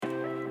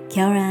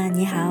Kia ora,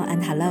 ni hao,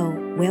 and hello.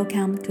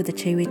 Welcome to the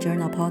Chewy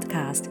Journal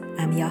podcast.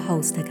 I'm your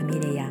host,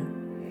 Camelia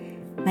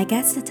Yang. My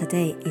guest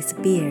today is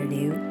Bear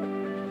Liu.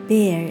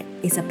 Bear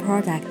is a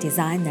product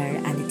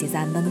designer and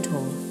design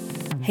mentor.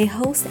 He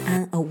hosts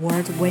an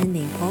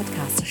award-winning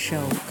podcast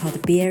show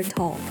called Bear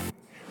Talk,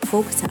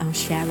 focused on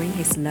sharing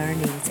his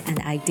learnings and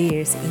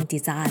ideas in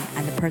design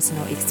and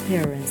personal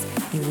experience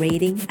in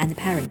reading and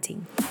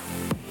parenting.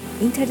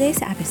 In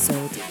today's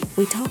episode,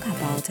 we talk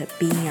about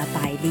being a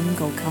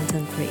bilingual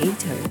content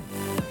creator,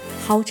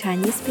 how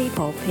Chinese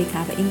people pick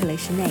up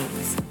English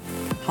names,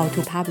 how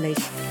to publish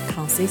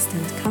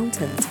consistent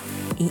content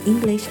in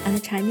English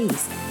and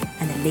Chinese,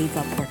 and live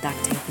a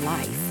productive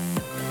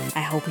life.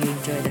 I hope you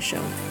enjoy the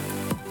show.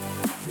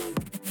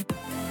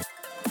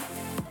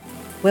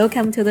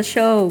 Welcome to the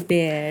show,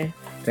 Bear.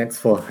 Thanks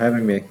for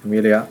having me,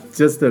 Amelia.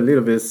 Just a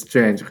little bit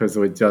strange because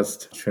we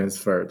just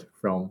transferred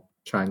from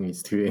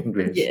Chinese to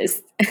English.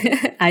 Yes,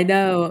 I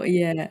know.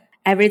 Yeah.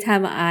 Every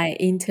time I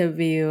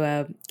interview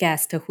a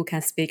guest who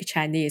can speak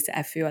Chinese,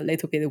 I feel a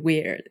little bit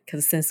weird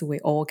because since we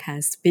all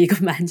can speak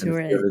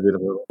Mandarin.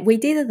 We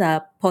did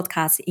the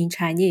podcast in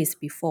Chinese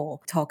before,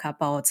 talk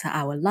about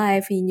our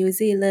life in New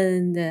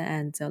Zealand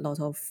and a lot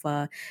of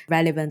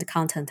relevant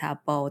content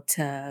about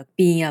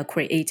being a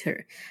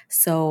creator.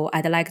 So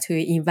I'd like to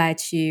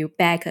invite you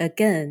back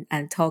again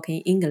and talk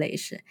in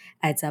English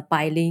as a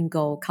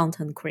bilingual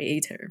content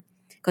creator.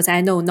 Because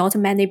I know not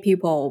many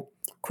people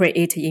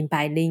create in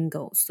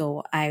bilingual,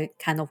 so I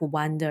kind of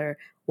wonder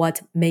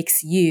what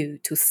makes you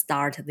to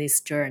start this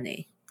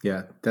journey.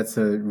 Yeah, that's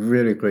a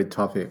really great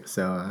topic.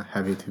 So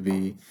happy to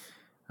be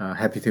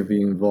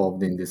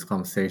involved in this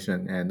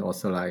conversation. And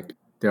also, like,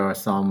 there are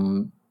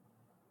some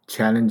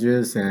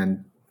challenges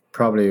and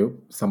probably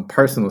some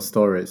personal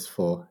stories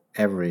for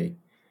every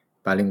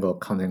bilingual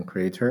content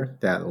creator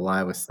that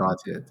why we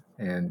started.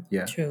 And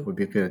yeah, True. would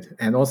be good.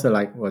 And also,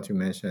 like what you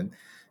mentioned,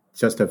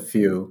 just a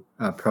few,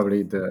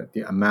 probably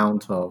the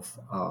amount of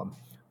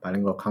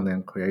bilingual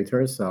content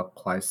creators are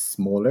quite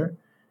smaller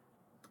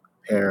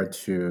compared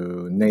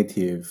to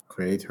native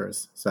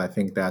creators. So I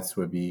think that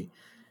would be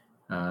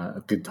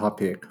a good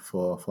topic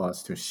for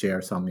us to share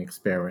some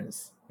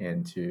experience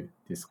and to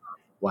discuss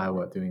why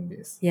we're doing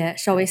this. Yeah,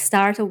 shall we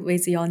start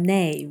with your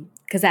name?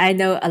 Because I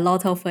know a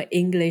lot of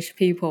English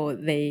people,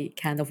 they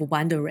kind of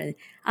wondering,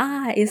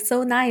 it's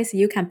so nice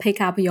you can pick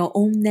up your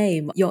own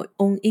name, your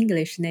own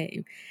English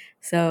name.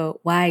 So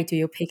why do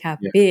you pick up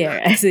Yeah.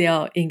 Bear as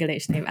your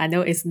English name? I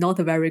know it's not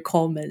very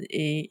common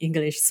in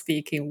English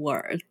speaking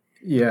world.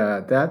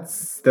 Yeah,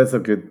 that's a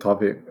good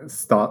topic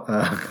start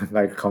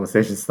like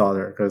conversation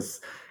starter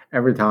because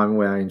every time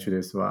when I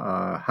introduce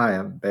hi,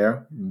 I'm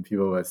Bear,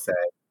 people will say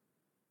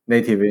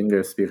native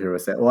English speaker will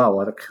say, "Wow,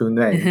 what a cool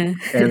name!"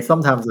 And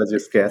sometimes I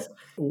just guess,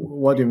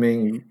 what do you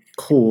mean?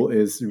 Cool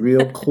is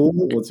real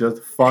cool, or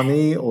just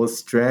funny, or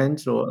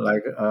strange, or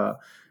like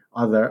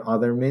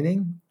other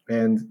meaning?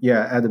 And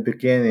yeah, at the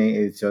beginning,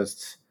 it's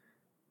just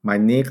my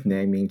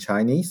nickname in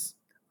Chinese,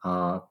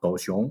 Gou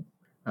Xiong,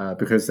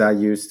 because I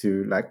used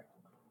to like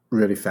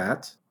really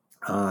fat,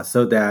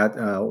 so that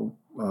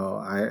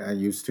I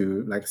used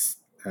to like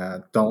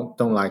don't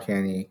like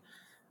any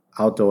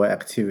outdoor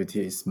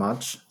activities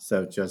much,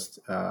 so just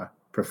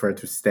prefer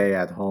to stay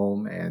at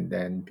home. And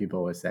then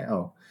people would say,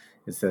 "Oh,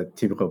 it's a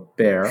typical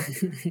bear,"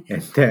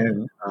 and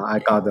then I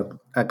got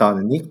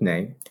a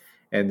nickname,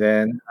 and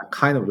then I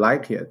kind of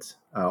like it,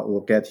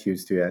 or get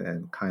used to it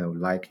and kind of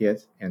like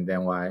it. And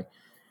then when I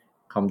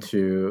come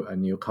to a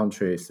new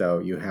country, so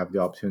you have the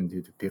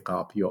opportunity to pick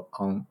your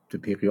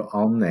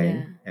own name.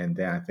 Yeah. And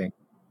then I think,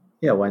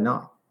 yeah, why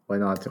not? Why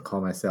not to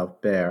call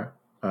myself Bear?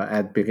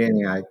 At the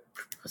beginning,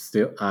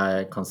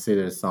 I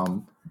consider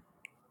some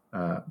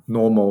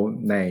normal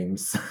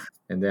names,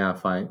 and then I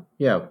find,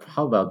 yeah,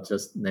 how about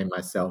just name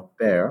myself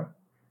Bear?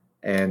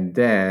 And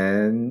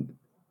then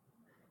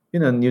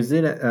New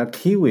Zealand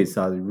Kiwis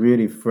are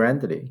really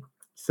friendly.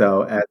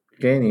 So at the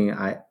beginning,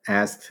 I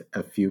asked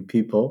a few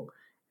people,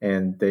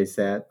 and they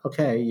said,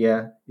 "Okay,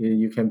 yeah,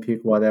 you can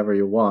pick whatever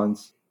you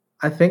want."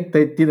 I think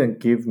they didn't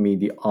give me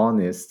the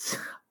honest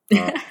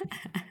uh,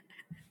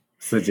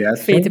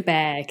 suggestion.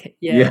 Feedback.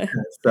 Yeah. Yeah.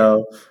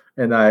 So,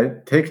 and I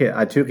took it.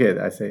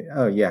 I say,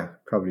 "Oh yeah,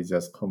 probably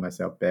just call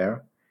myself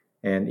Bear."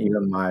 And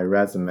even my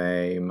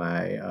resume,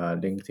 my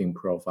LinkedIn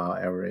profile,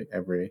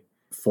 every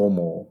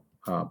formal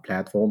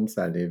platforms,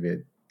 I leave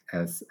it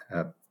as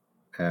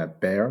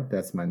Bear.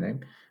 That's my name.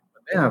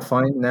 But then I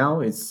find now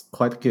it's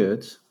quite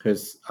good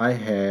because I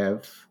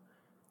have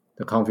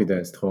the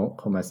confidence to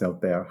call myself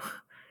Bear,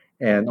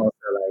 and also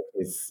like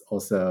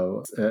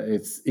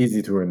it's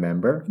easy to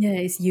remember. Yeah,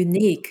 it's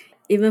unique.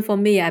 Even for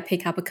me, I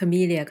pick up a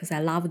camellia because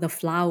I love the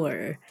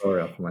flower.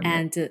 Story of my name.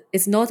 And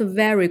it's not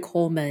very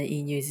common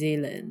in New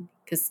Zealand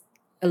because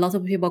a lot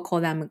of people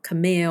call them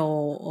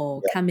Camille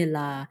or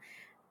Camilla,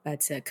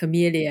 but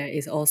Camellia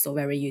is also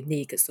very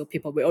unique, so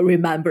people will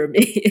remember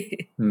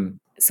me. Hmm.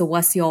 So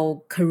what's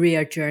your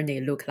career journey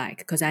look like?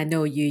 Because I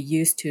know you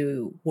used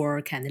to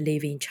work and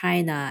live in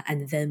China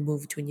and then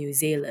move to New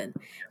Zealand.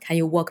 Can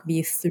you walk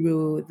me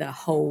through the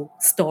whole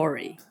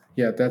story?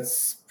 Yeah,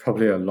 that's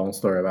probably a long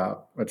story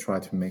about. I try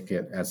to make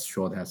it as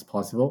short as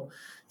possible.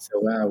 So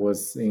when I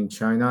was in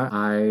China,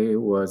 I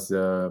was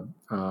a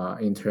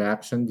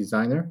interaction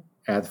designer.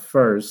 At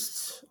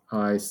first,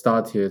 I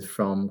started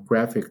from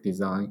graphic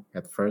design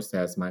at first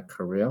as my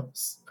career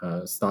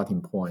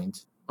starting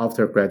point.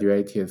 After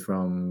graduated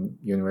from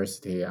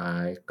university,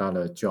 I got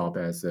a job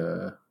as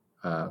a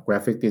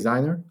graphic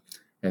designer,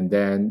 and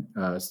then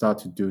start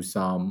to do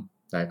some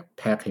like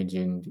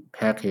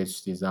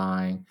package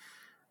design,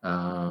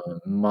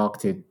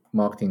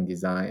 marketing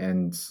design,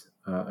 and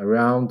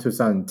around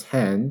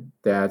 2010,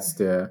 that's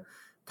the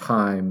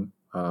time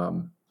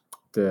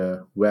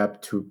the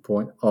Web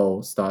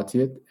 2.0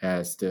 started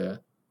as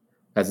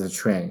a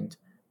trend,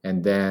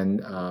 and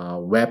then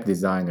web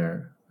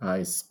designer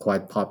is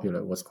quite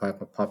popular. Was quite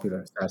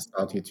popular. So I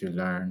started to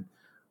learn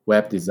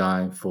web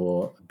design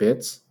for a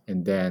bit,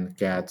 and then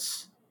get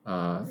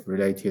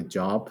related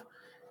job.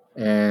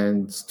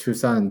 And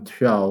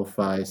 2012,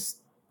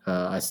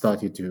 I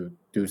started to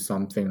do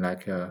something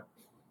like an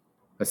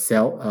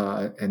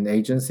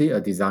agency, a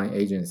design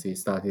agency.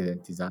 Started a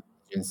design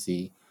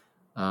agency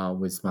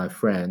with my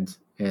friend,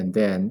 and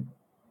then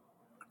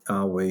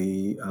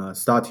we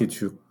started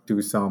to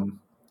do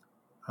some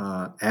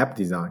app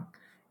design,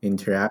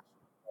 interact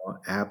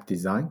app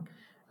design,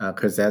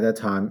 because at that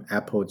time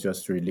Apple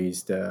just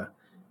released the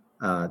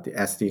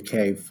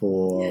SDK Yeah.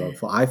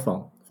 for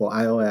iPhone, for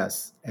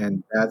iOS,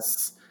 and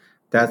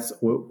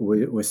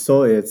we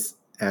saw it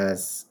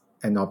as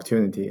an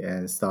opportunity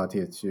and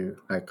started to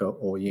like go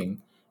all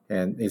in,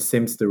 and it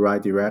seems the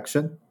right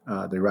direction,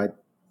 the right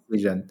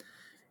vision.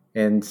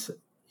 And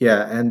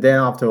yeah, and then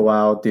after a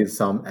while did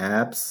some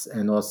apps,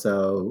 and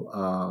also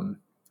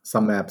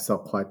some apps are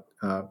quite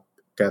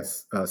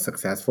gets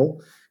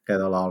successful, get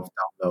a lot of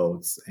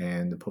downloads,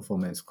 and the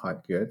performance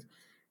quite good.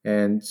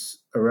 And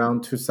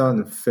around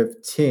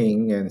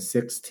 2015 and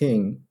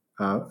 16,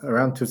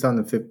 around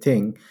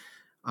 2015,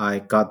 I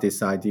got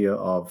this idea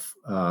of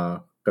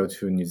go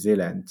to New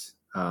Zealand,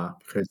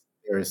 because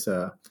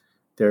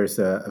there's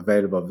a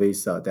available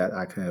visa that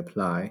I can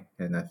apply,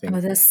 and I Oh,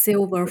 think the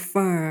silver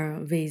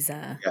fern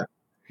visa. yeah,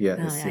 yeah,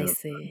 Oh, it's I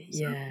see.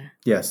 Yeah.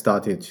 yeah,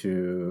 started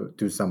to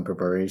do some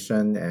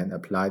preparation and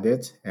applied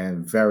it,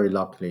 and very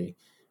luckily,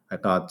 I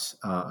got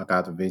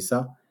a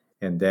visa,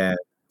 and then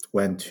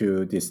went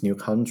to this new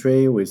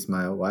country with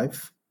my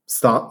wife.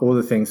 Start all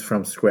the things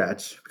from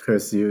scratch,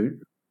 because you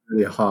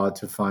really hard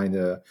to find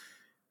a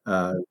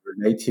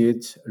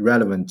related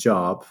relevant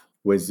job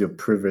with your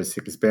previous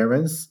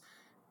experience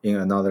in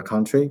another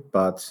country,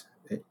 but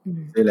in Mm.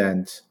 New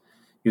Zealand,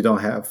 you don't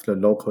have the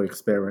local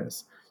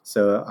experience.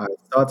 So I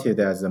started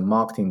as a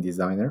marketing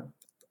designer.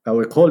 I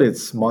would call it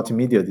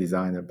multimedia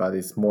designer, but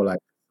it's more like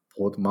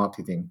support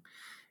marketing.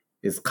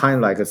 It's kind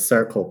of like a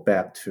circle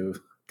back to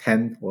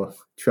 10 or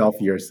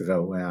 12 years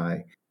ago when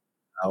I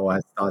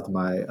started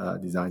my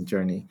design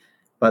journey.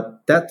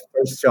 But that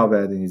first job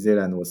at New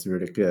Zealand was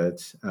really good,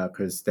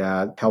 because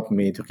that helped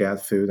me to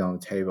get food on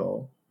the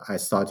table. I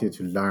started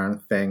to learn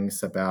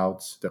things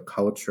about the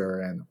culture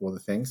and all the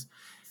things.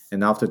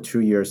 And after 2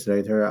 years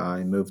later,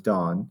 I moved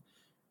on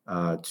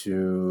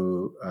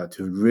to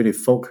really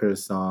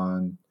focus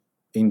on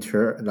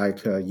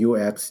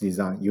UX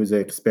design, user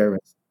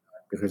experience,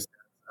 because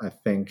I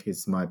think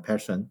it's my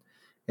passion,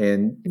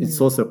 and it's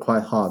Mm. also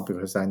quite hard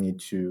because I need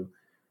to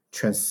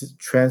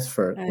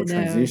transfer I or know.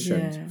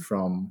 transition Yeah.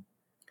 from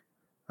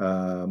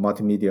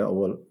multimedia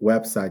or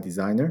website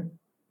designer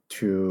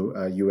to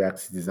a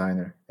UX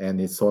designer, and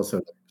it's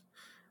also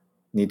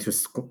need to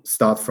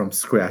start from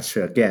scratch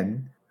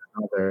again,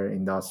 another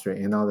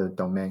industry, another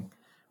domain.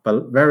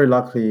 But very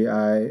luckily,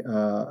 I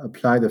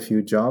applied a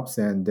few jobs,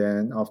 and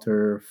then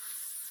after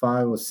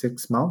 5 or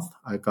 6 months,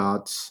 I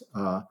got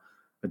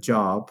a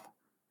job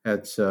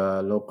at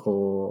a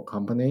local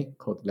company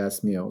called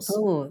Les Mills.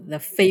 Oh, the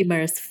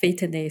famous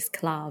fitness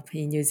club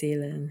in New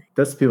Zealand.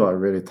 Those people are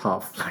really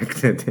tough. Like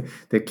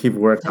they keep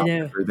working I out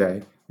know. every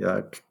day.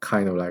 Yeah,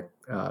 kind of like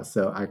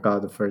so. I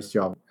got the first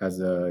job as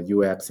a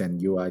UX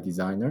and UI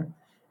designer,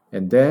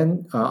 and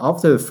then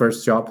after the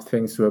first job,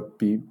 things will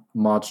be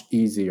much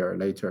easier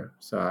later.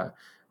 So I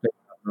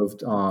later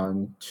moved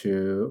on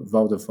to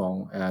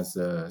Vodafone as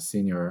a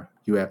senior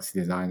UX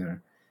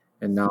designer,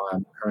 and now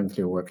I'm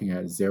currently working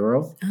at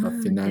Zero, a Ah,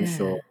 yeah.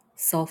 financial,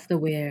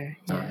 Software.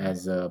 Yeah.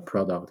 as a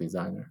product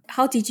designer.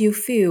 How did you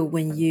feel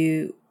when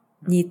you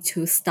need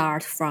to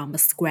start from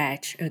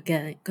scratch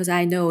again? Because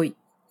I know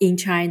in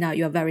China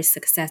you're a very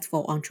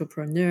successful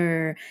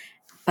entrepreneur,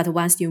 but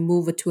once you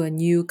move to a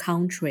new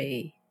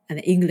country, an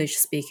English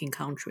speaking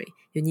country,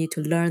 you need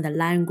to learn the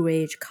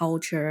language,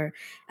 culture,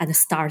 and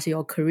start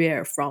your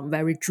career from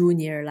very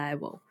junior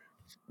level.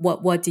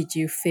 What did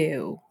you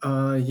feel?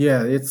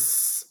 Yeah,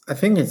 I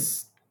think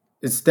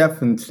it's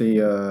definitely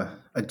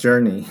a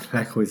journey,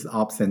 like with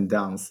ups and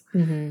downs.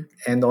 Mm-hmm.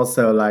 And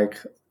also like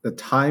the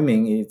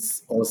timing,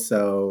 it's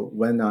also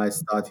when I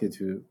started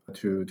to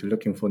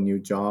looking for new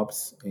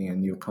jobs in a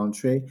new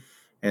country,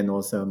 and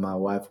also my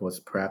wife was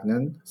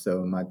pregnant,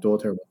 so my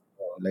daughter was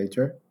born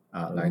later,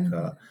 like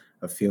Mm.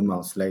 a few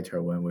months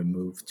later when we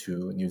moved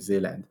to New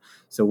Zealand.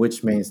 So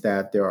which means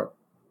that there are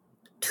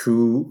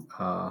two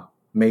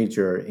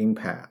major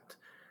impact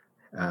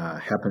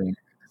happening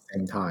at the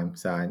same time.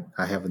 So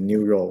I have a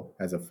new role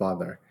as a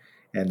father,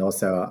 and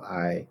also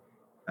I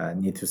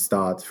need to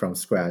start from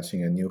scratch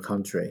in a new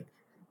country.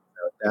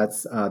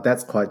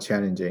 That's quite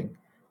challenging.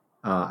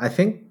 I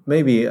think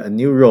maybe a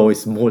new role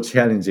is more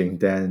challenging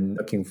than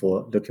looking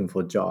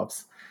for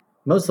jobs.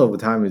 Most of the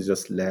time, it's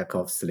just lack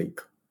of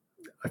sleep.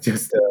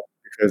 Just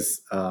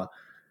because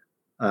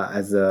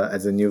as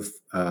a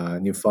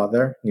new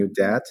father, new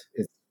dad,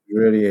 it's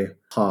really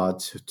hard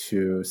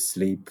to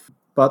sleep.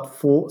 But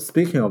for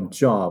speaking of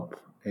job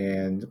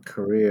and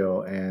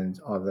career and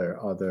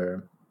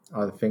other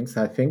things,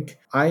 I think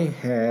I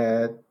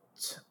had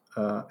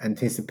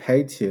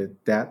anticipated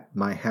that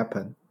might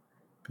happen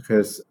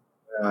because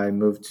when I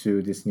moved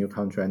to this new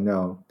country, I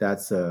know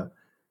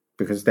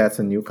because that's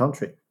a new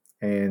country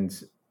and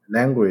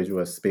language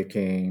was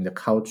speaking, the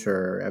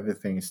culture,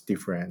 everything is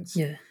different.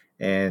 Yeah.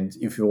 And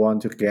if you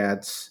want to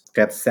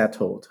get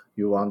settled,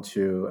 you want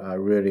to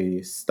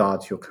really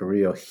start your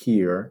career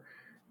here,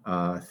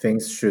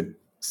 things should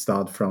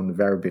start from the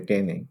very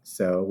beginning.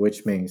 So,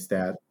 which means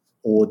that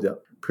all the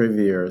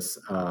previous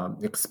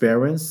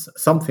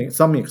some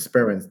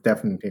experience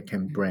definitely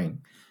can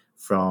bring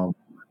from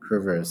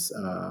previous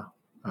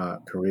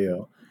career,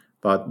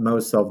 but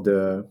most of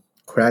the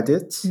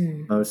credits,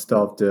 most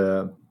of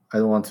the I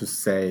don't want to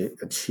say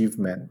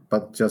achievement,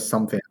 but just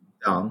something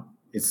done.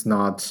 It's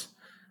not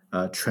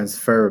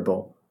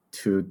transferable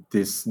to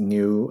this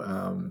new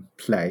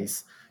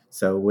place.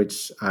 So,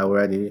 which I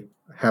already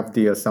have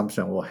the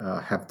assumption or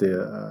have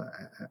the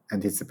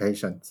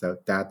anticipation. So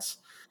that's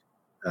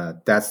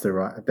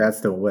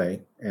the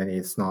way, and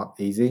it's not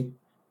easy.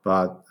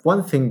 But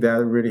one thing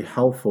that really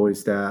helpful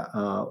is that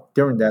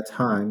during that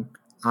time,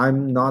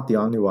 I'm not the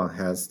only one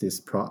who has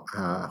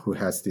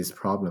this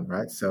problem,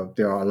 right? So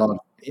there are a lot of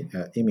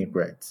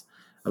immigrants,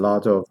 a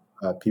lot of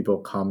people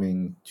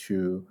coming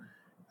to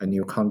a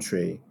new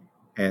country,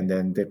 and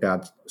then they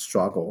got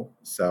struggle.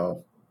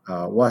 So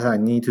what I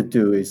need to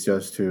do is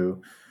just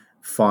to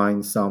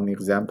find some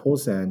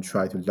examples and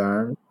try to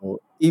learn, or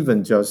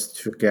even just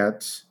to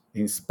get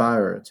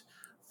inspired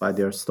by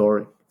their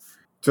story.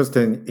 Just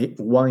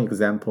one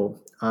example,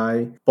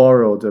 I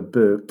borrowed a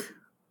book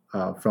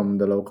from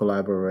the local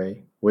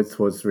library, which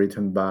was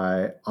written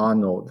by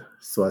Arnold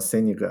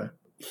Schwarzenegger.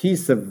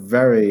 He's a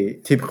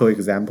very typical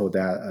example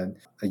that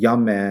a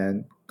young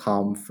man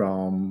come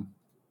from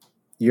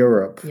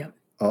Europe, Yeah.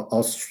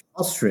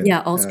 Austrian.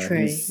 Yeah,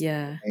 Austria.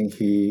 Yeah. And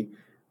he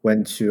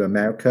went to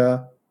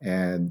America,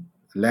 and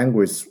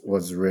language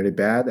was really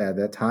bad at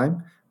that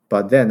time.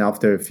 But then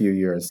after a few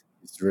years,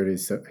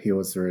 he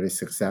was really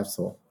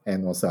successful.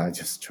 And also, I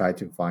just tried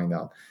to find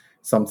out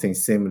something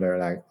similar,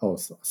 like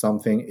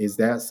something is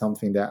that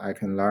something that I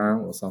can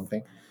learn or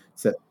something.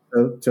 So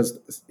just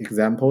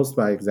examples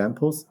by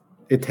examples.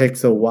 It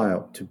takes a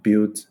while to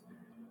build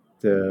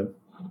the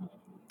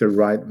the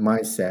right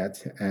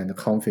mindset and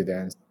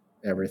confidence,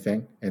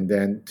 everything, and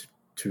then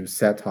to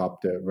set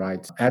up the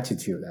right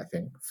attitude. I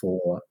think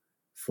for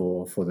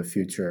the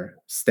future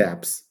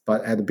steps.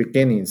 But at the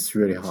beginning, it's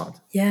really hard.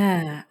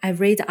 Yeah, I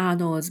read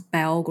Arnold's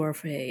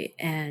biography,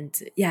 and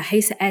yeah,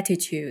 his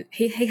attitude,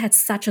 he had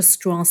such a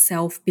strong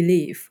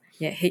self-belief.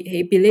 Yeah,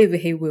 he believed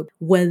he will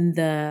win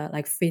the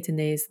like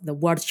fitness, the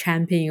world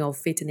champion of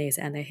fitness,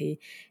 and he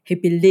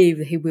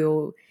believed he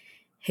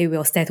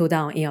will settle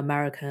down in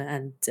America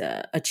and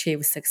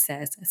achieve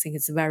success. I think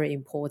it's very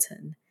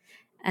important.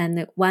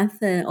 And one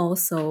thing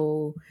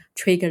also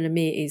triggered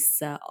me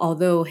is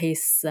although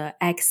his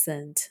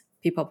accent,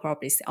 people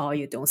probably say, "Oh,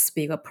 you don't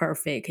speak a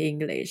perfect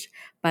English,"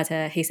 but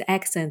his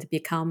accent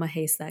become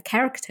his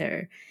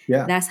character.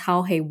 Yeah, That's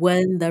how he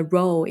won the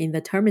role in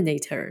the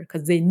Terminator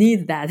because they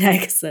need that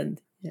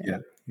accent. Yeah, yeah,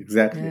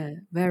 exactly. yeah,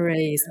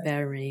 very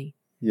inspiring.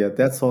 Yeah,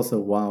 that's also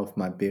one of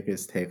my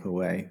biggest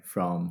takeaway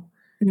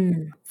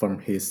Mm, from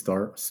his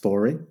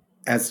story.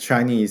 As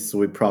Chinese,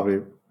 we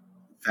probably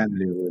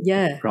family with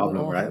yeah, we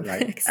problem, all right? have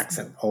Like accent.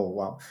 accent. Oh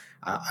wow,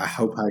 I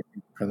hope I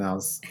can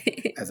pronounce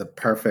as a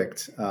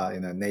perfect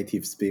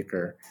native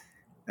speaker.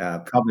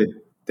 Probably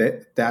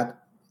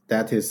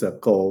that is a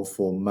goal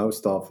for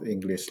most of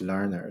English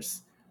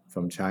learners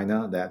from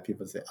China. That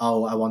people say,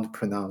 "Oh, I want to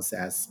pronounce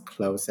as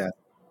close as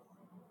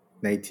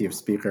native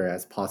speaker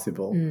as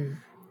possible." Mm,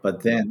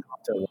 But then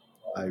after a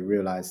while, I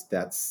realized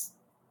that's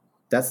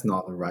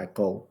not the right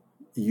goal.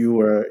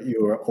 You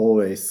are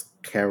always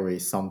carry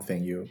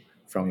something you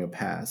from your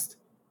past,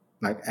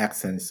 like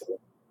accent is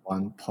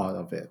one part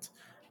of it,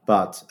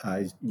 but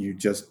you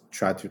just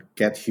try to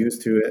get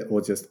used to it or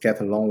just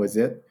get along with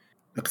it,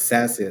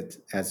 access it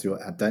as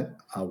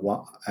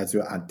as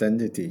your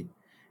identity,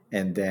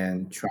 and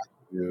then try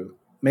to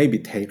maybe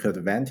take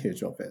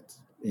advantage of it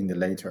in the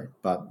later,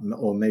 but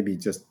or maybe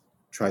just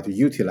try to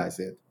utilize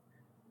it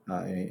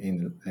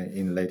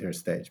in later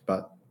stage.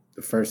 But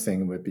the first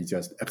thing would be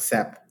just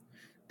accept.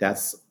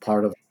 That's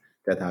part of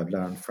that I've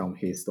learned from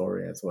his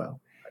story as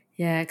well.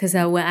 yeah, because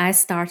when I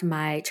start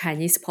my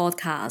Chinese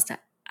podcast,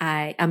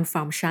 I am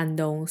from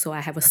Shandong, so I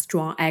have a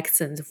strong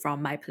accent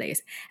from my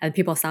place. And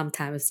people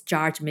sometimes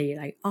judge me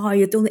like, oh,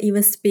 you don't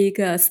even speak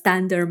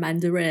standard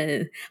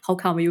Mandarin. How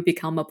come you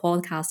become a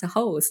podcast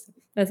host?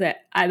 I said,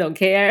 I don't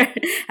care.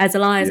 As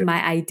long as Yeah,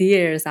 my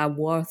ideas are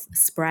worth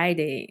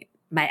spreading,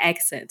 my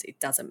accent, it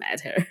doesn't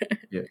matter.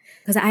 yeah.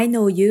 Because I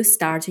know you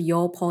started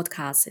your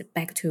podcast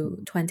back to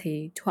Mhm.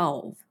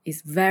 2012.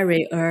 It's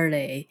very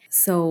early.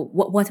 So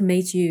what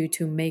made you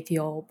to make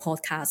your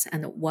podcast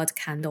and what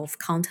kind of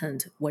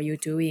content were you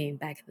doing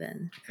back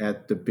then?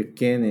 At the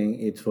beginning,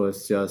 it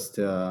was just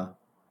an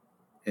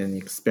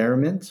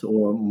experiment,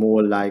 or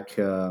more like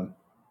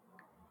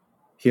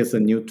here's a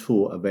new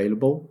tool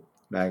available.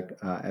 Like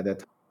at that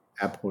time,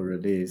 Apple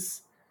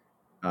released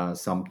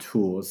some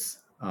tools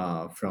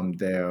from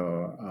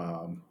their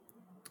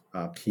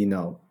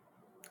keynote.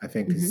 I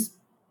think Hmm. it's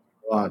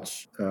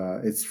Watch.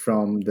 It's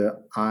from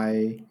the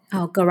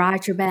Oh,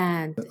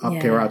 GarageBand.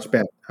 Yeah.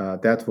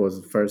 GarageBand. That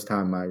was the first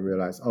time I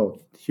realized, oh,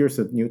 here's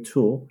a new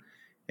tool,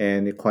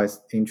 and it's quite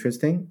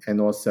interesting. And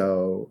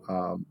also,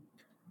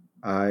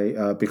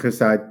 I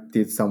because I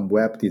did some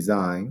web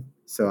design,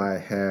 so I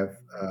have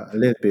a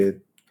little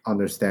bit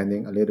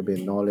understanding, a little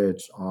bit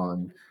knowledge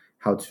on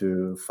how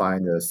to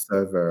find a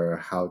server,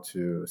 how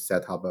to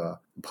set up a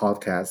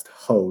podcast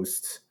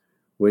host,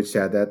 which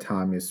at that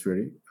time is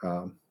really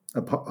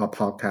a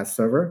podcast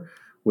server,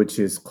 which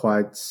is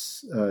quite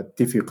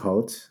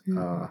difficult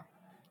Mm.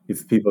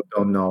 if people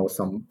don't know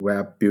some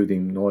web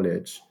building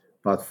knowledge.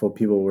 But for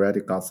people who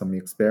already got some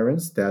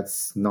experience,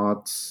 that's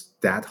not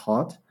that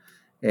hard.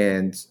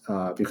 And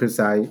because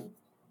I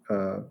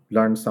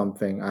learned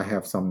something, I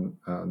have some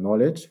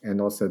knowledge, and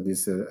also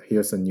this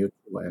here's a new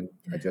tool, and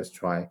I just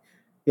try.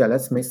 Yeah,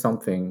 let's make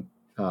something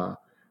uh,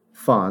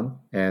 fun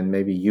and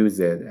maybe use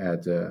it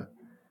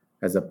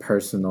as a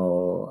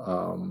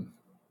personal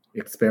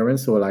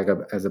experience, or like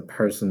as a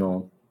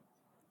personal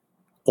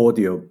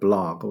audio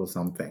blog or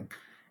something,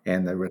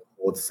 and I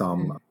record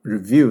some Mm.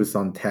 reviews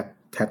on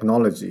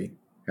technology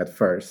at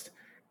first.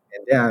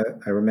 And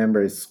then I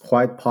remember it's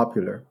quite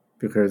popular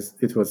because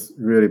it was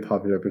really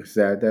popular because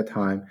at that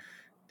time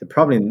there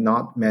probably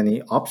not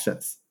many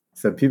options.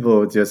 So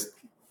people just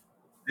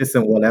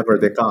listen whatever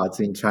they got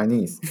in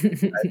Chinese.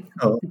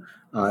 So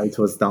it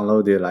was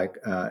downloaded like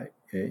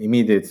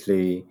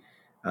immediately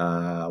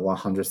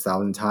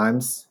 100,000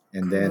 times,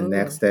 and then Cool.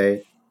 next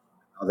day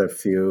another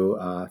few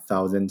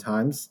thousand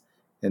times.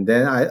 And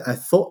then I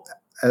thought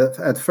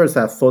at first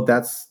I thought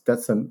that's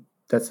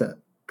a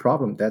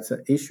problem, that's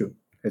an issue.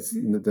 It's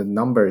Mm. the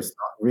number is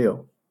not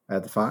real.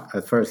 At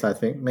first I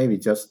think maybe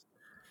just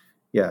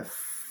yeah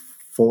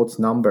false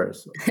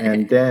numbers.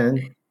 And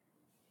then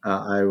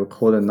I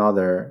record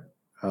another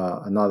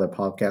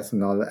podcast,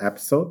 another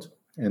episode,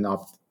 and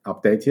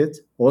update it.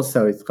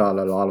 Also, it's got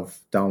a lot of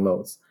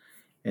downloads.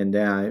 And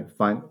then I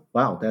find,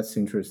 wow, that's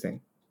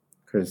interesting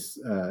because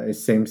it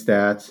seems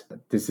that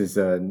this is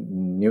a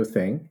new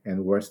thing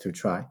and worth to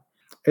try.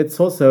 It's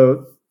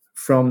also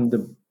from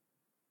the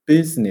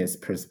business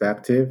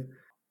perspective.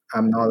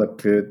 I'm not a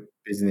good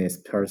business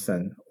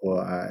person,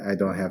 or I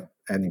don't have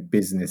any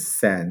business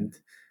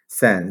sense.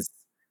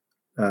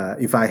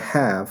 If I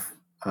have,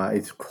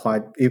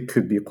 it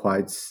could be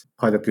quite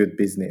a good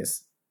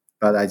business,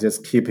 but I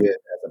just keep it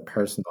as a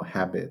personal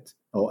habit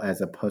or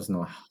as a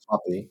personal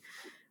hobby,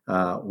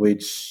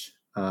 which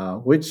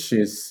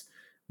is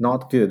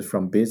not good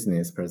from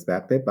business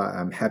perspective. But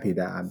I'm happy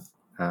that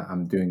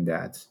I'm doing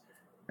that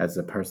as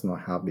a personal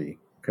hobby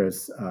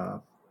because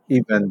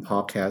even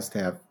podcasts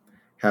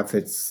have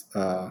its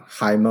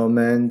high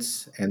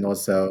moments and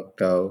also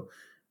go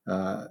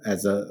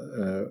as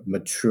a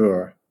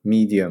mature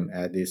medium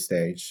at this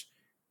stage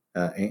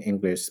in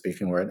English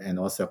speaking world, and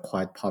also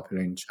quite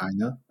popular in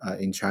China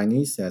in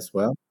Chinese as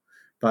well.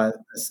 But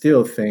I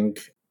still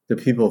think the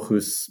people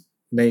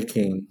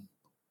making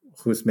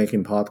who's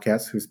making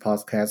podcasts, who's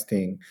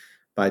podcasting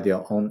by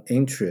their own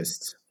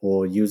interest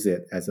or use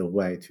it as a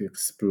way to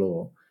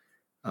explore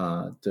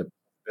the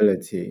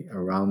possibility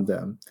around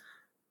them,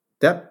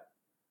 that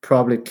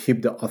probably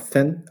keep it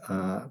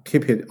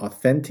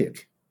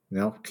authentic,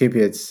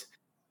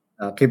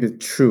 keep it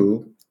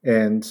true,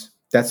 and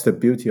that's the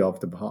beauty of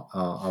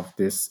of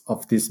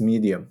this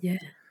medium. Yeah.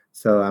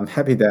 So I'm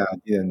happy that I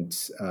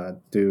didn't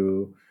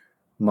do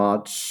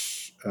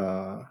much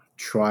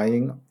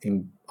trying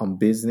in on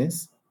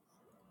business,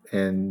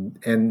 and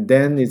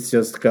then it's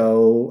just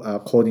go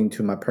according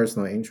to my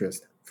personal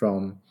interest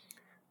from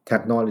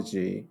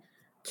technology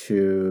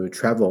to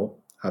travel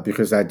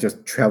because I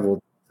just traveled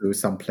to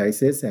some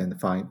places and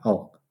find,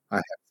 oh, I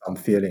have some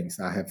feelings,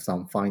 I have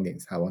some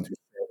findings I want to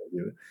share with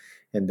you,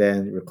 and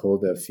then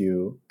record a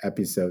few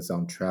episodes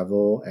on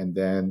travel, and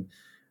then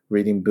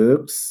reading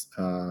books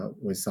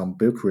with some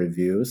book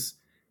reviews,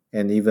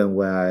 and even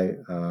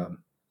when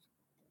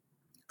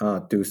I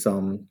do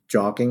some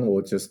jogging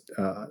or just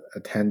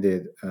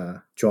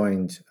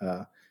joined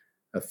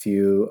a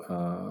few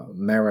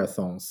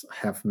marathons,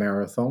 half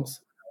marathons.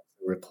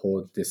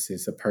 Record this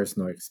is a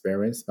personal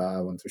experience, but I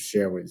want to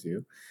share with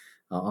you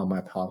on my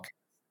podcast.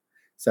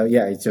 So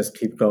yeah, it just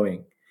keep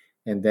going.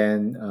 And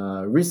then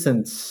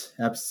recent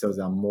episodes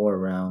are more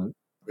around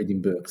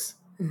reading books.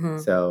 Mhm.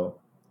 So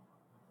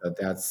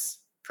that's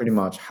pretty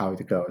much how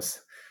it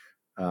goes.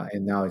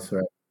 And now it's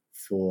around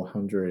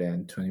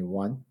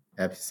 421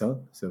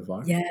 episode so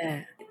far.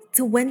 Yeah.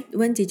 So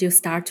when did you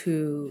start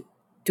to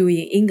doing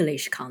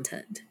English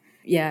content?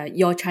 Yeah,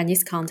 your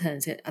Chinese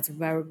content is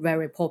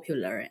very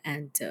popular.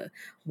 And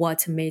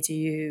what made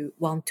you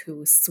want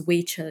to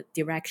switch a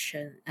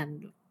direction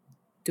and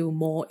do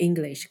more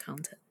English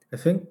content? I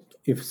think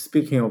if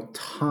speaking of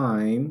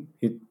time,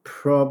 it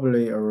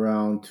probably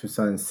around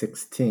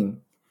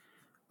 2016,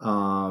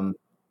 um,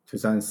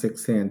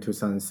 2016 and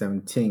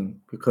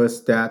 2017,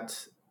 because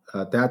that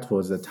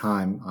was the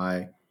time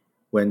I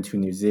went to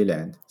New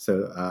Zealand.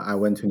 So I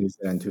went to New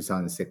Zealand in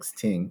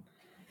 2016.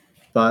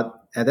 But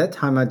at that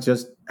time, I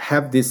just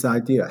had this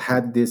idea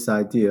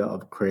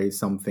of create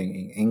something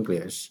in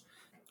English.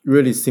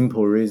 Really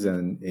simple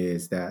reason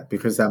is that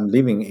because I'm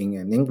living in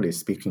an English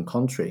speaking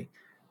country,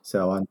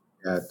 so I want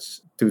that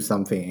do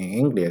something in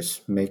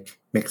English make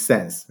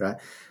sense, right?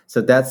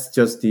 So that's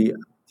just the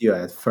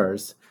idea at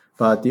first.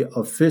 But the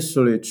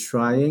officially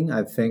trying,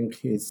 I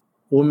think is,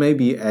 or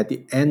maybe at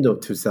the end of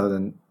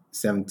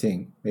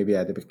 2017, maybe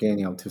at the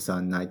beginning of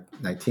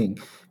 2019,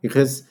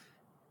 because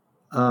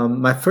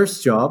my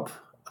first job,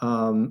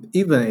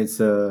 even it's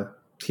a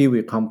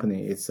Kiwi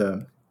company, it's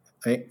a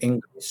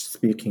English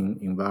speaking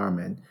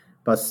environment,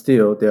 but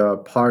still, there are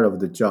part of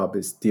the job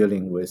is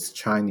dealing with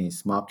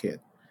Chinese market.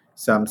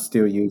 So I'm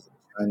still using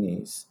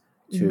Chinese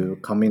to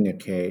Mm.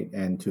 communicate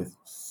and to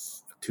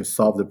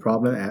solve the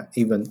problem and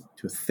even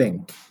to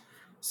think.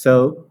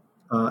 So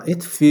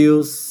it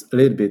feels a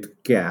little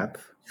bit gap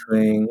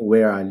between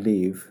where I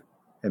live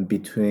and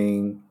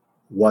between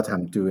what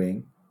I'm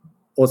doing,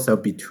 also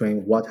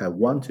between what I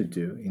want to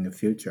do in the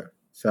future.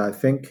 So I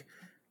think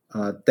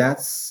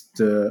that's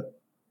the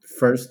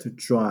first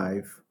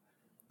drive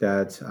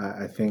that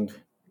I think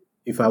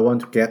if I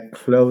want to get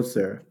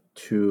closer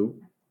to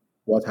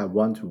what I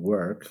want to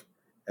work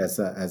as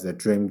a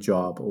dream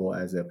job or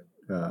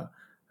uh,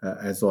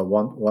 as I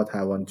want what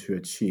I want to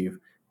achieve,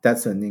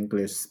 that's an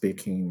English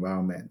speaking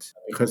environment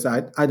because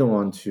I don't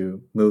want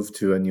to move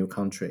to a new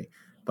country,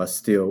 but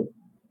still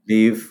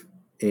live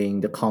in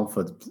the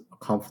comfort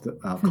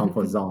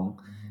zone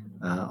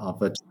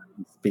of a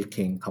Chinese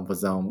speaking comfort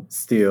zone,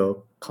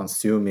 still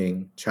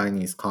consuming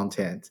Chinese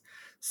content,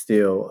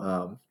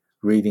 still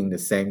reading the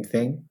same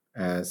thing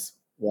as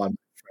one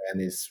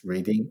friend is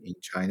reading in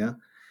China.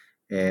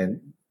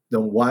 And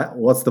then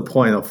what's the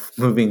point of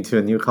moving to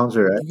a new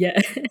country, right? Yeah.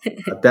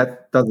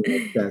 That doesn't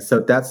make sense.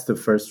 So that's the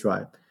first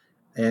drive.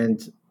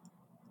 And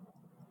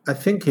I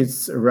think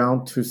it's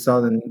around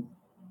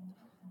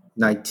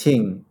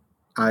 2019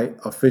 I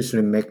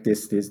officially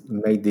this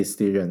made this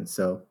decision.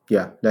 So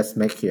yeah, let's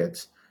make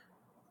it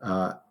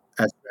uh,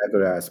 as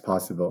regular as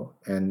possible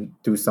and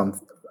do some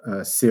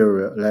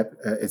serious.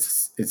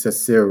 It's a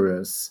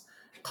serious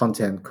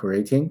content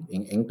creating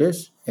in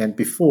English. And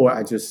before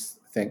I just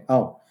think,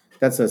 oh,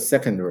 that's a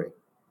secondary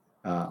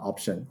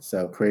option.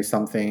 So create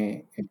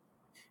something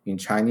in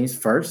Chinese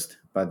first,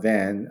 but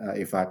then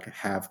if I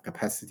have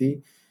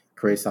capacity,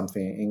 create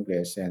something in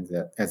English and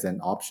as an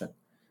option.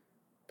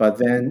 But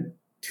then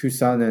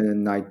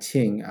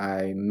 2019,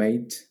 I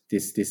made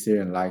this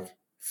decision like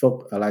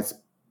let's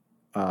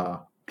uh,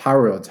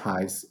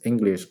 prioritize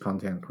English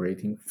content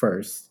creating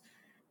first,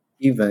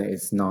 even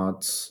it's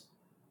not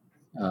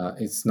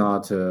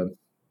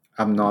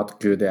I'm not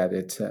good at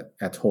it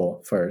at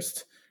all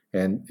first,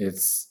 and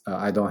it's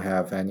I don't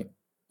have any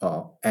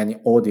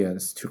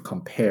audience to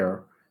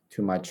compare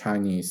to my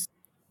Chinese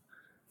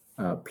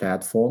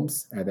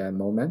platforms at that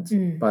moment.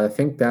 Mm. But I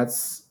think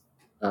that's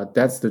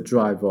the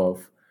drive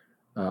of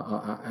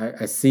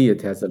I see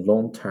it as a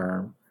long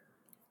term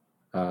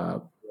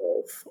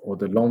growth or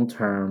the long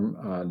term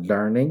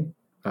learning,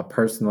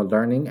 personal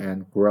learning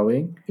and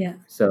growing. Yeah.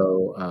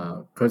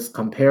 So, because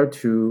compared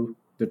to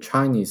the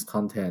Chinese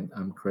content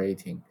I'm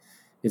creating,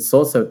 it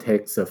also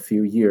takes a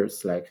few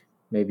years, like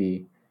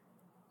maybe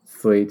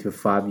 3 to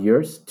 5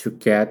 years, to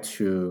get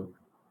to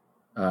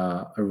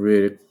a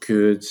really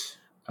good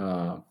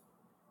uh,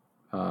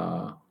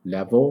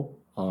 level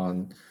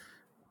on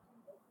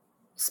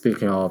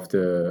speaking of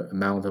the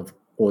amount of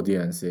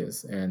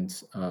audiences and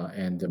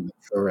the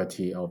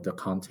maturity of the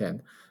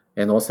content.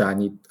 And also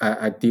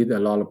I did a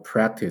lot of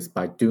practice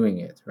by doing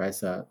it, right?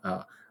 So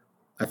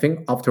I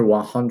think after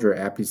 100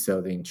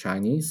 episodes in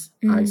Chinese,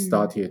 I Mm.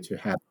 started to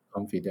have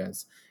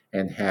confidence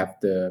and have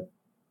the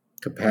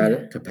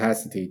Yeah.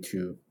 capacity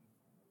to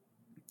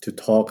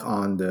talk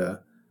on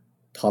the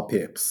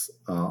topics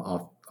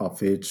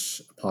of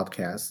each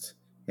podcast.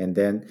 And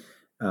then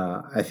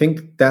I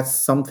think that's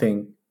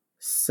something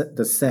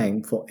the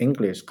same for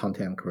English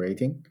content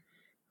creating.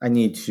 I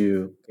need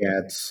to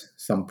get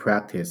some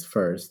practice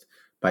first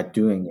by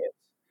doing it.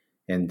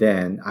 And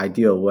then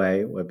ideal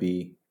way would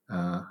be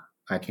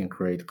I can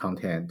create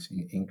content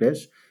in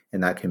English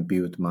and I can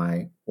build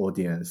my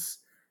audience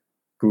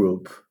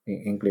group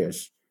in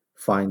English,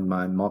 find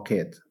my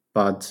market.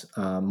 But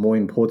more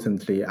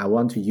importantly, I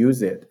want to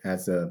use it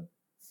as a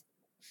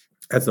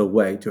as a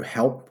way to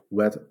help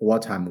with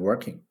what I'm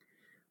working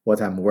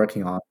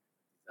on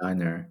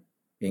designer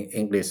in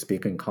English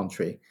speaking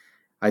country.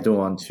 I don't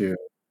want to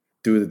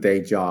do the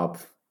day job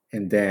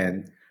and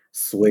then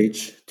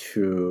switch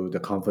to the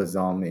comfort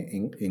zone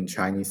in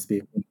Chinese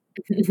speaking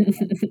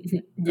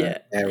Yeah.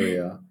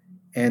 area.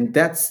 And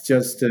that's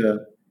just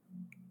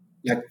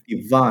like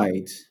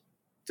divide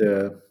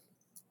the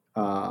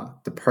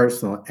the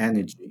personal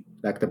energy,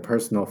 like the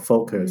personal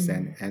focus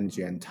and Mm.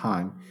 energy and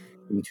time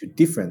into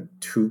different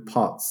two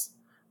parts.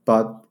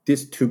 But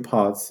these two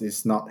parts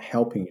is not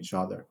helping each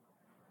other.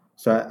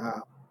 So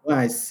when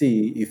I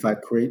see if I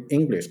create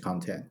English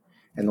content,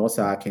 and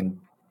also I can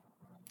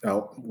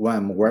when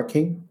I'm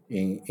working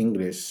in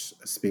English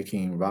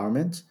speaking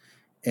environment,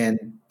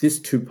 and these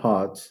two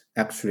parts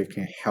actually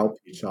can help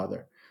each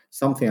other.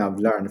 Something I've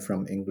learned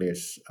from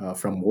English,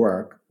 from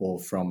work or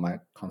from my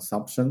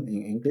consumption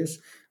in English,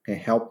 can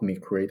help me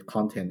create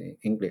content in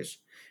English,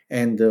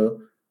 and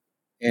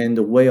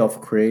the way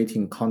of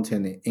creating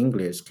content in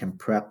English can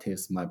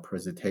practice my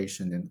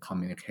presentation and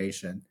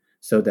communication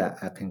so that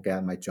I can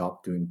get my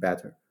job doing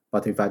better.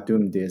 But if I do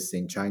this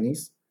in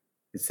Chinese,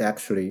 it's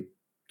actually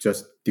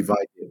just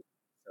divided.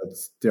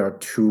 There are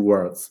two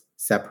words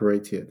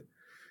separated.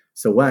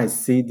 So when I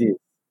see this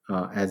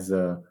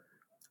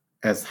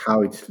as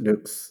how it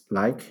looks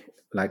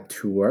like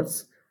two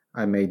words,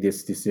 I made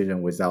this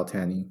decision without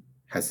any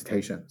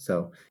hesitation.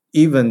 So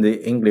even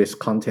the English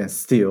content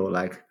still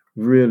like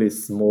really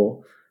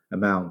small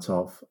amount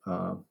of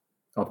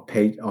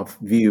page of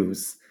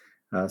views,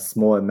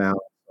 small amount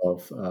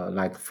of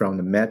like from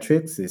the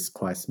metrics is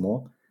quite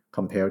small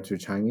compared to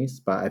Chinese,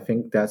 but I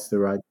think that's the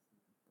right.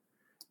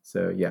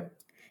 So yeah,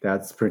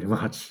 that's pretty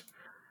much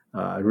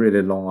a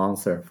really long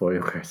answer for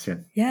your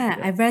question. Yeah,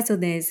 Yeah. I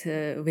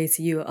resonate with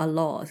you a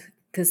lot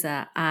because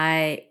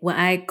I when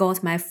I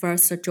got my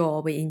first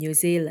job in New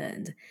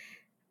Zealand,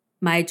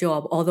 my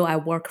job, although I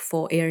work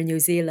for Air New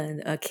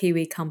Zealand, a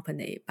Kiwi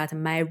company, but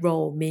my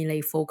role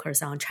mainly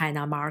focus on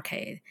China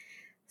market.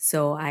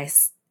 So I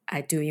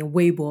doing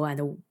Weibo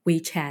and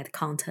WeChat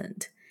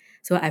content.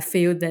 So I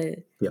feel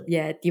the Yeah.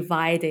 yeah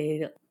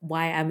divided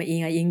why I'm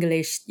in an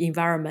English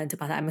environment,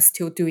 but I'm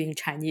still doing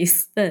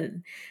Chinese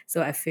thing.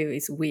 So I feel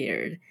it's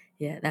weird.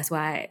 Yeah, that's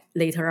why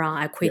later on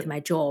I Yeah. quit my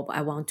job.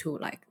 I want to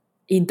like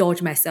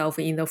indulge myself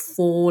in the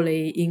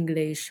fully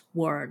English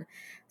world.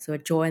 So I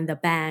joined the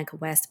bank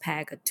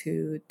Westpac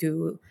to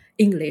do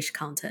English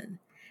content.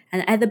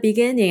 And at the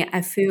beginning,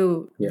 I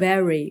feel Yeah.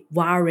 very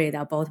worried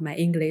about my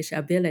English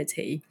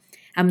ability.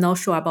 I'm not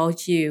sure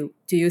about you.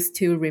 Do you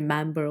still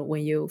remember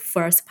when you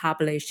first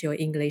published your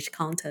English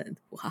content?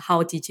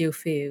 How did you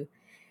feel?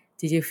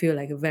 Did you feel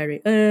like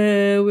very,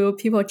 will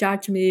people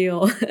judge me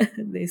or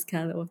this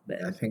kind of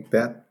I thing? think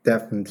that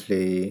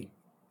definitely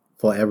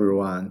for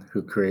everyone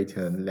who create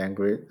a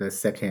language, the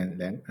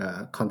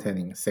content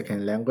in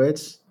second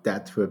language,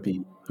 that will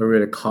be a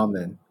really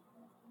common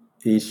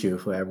issue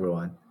for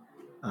everyone.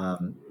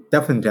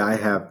 Definitely, I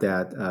have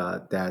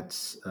that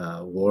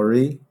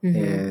worry,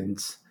 Mm-hmm.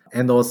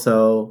 and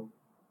also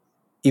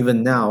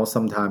even now,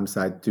 sometimes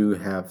I do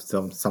have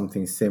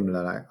something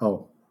similar, like,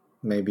 oh,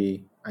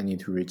 maybe I need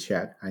to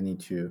recheck. I need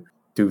to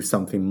do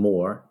something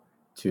more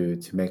to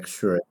make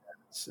sure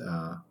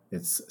that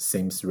it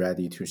seems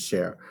ready to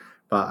share.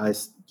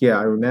 But yeah,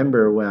 I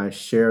remember when I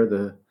shared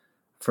the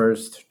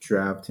first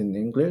draft in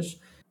English,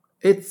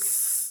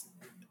 it's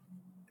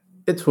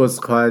it was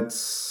quite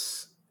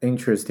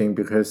interesting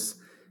because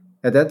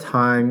at that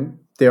time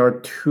there are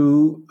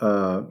two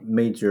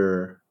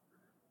major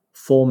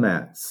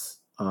formats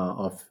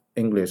of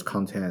English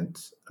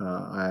content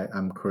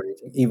I'm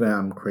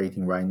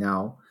creating right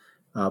now.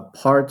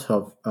 Part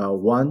of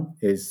one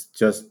is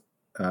just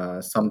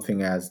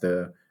something as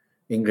the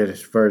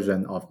English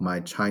version of my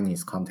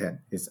Chinese content.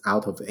 It's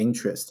out of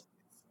interest,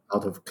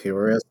 out of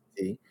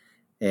curiosity,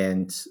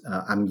 and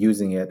I'm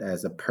using it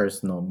as a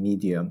personal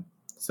medium.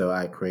 So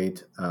I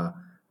create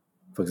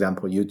for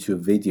example,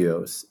 YouTube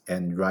videos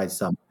and write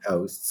some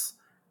posts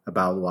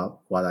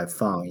about what I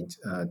found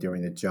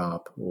during the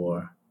job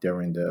or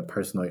during the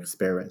personal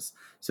experience.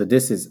 So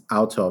this is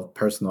out of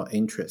personal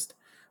interest.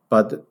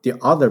 But the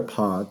other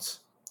part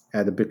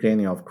at the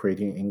beginning of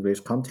creating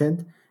English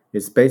content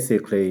is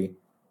basically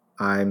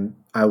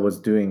I was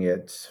doing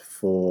it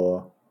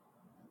for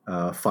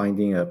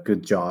finding a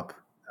good job.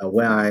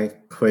 When I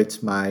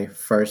quit my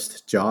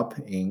first job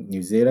in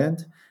New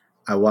Zealand,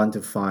 I want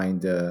to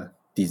find a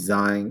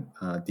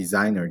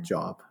designer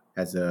job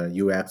as a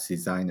UX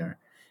designer,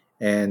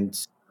 and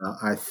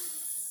I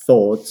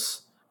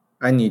thought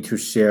I need to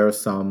share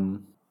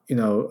some,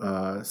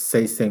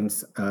 say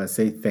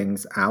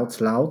things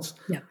out loud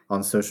Yeah.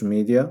 on social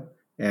media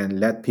and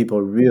let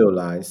people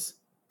realize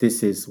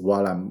this is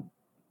what I'm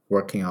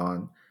working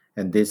on,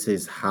 and this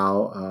is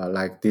how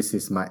like this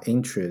is my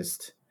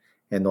interest,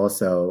 and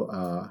also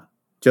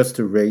just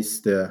to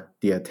raise the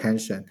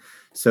attention.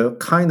 So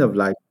kind of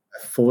like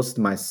I forced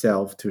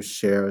myself to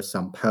share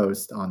some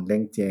posts on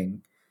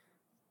LinkedIn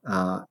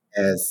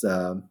as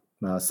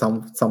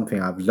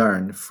something I've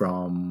learned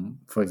from,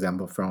 for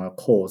example, from a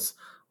course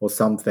or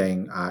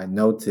something I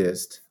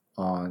noticed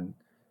on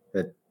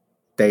a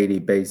daily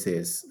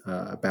basis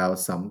about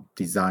some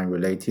design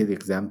related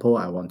example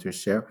I want to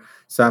share.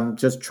 So I'm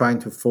just trying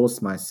to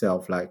force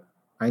myself, like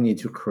I need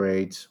to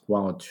create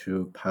one or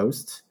two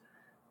posts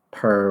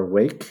per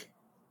week,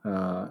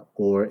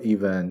 or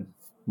even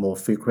more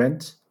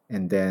frequent,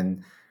 and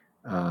then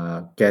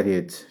get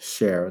it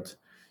shared.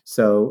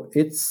 So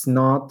it's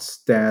not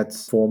that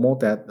formal,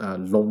 that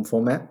long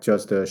format,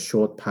 just a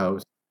short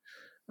post.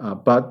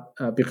 But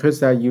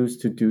because I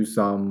used to do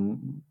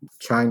some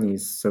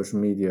Chinese social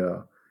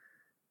media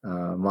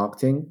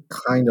marketing,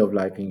 kind of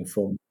like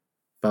informal,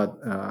 but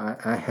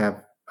I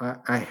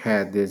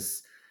had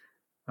this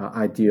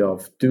idea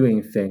of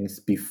doing things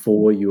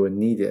before you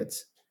need it.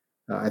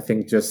 I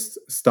think just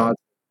start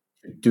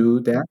to do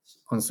that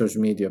on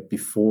social media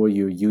before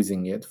you're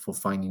using it for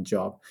finding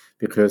job,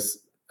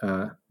 because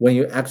when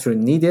you actually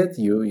need it,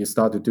 you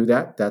start to do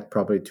that. That's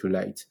probably too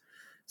late.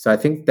 So I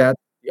think that's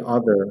the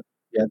other,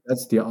 yeah,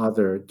 that's the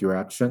other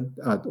direction,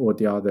 or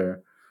the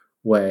other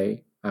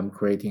way I'm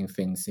creating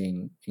things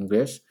in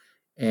English.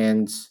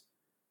 And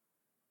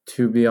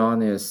to be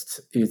honest,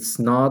 it's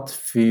not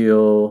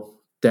feel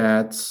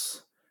that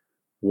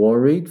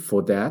worried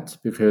for that,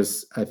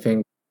 because I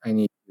think I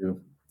need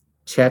to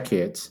check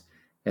it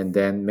and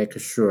then make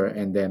sure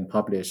and then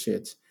publish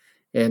it.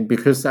 And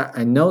because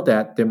I know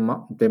that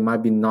there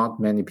might be not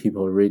many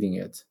people reading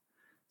it,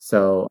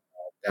 so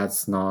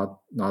that's not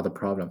a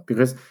problem.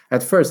 Because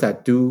at first I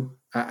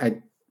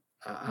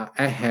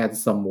had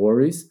some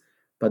worries,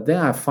 but then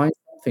I find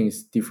something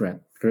is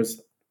different.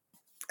 Because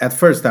at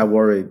first I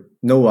worried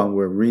no one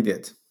will read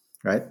it,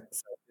 right?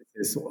 So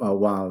this is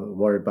one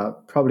worry,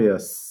 about probably a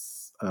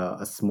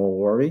small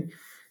worry,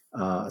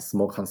 a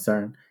small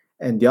concern.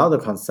 And the other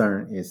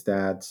concern is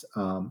that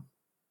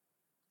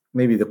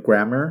maybe the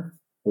grammar,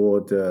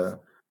 or the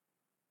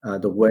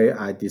way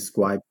I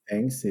describe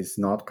things is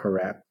not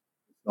correct,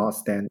 not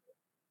standard.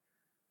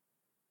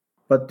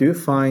 But do you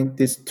find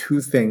these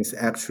two things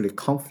actually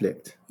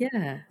conflict?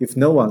 Yeah. If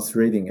no one's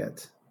reading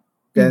it,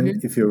 then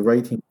Mm-hmm. if you're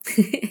writing,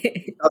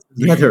 it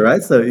doesn't matter,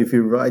 right? So if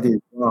you write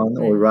it wrong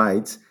or Right.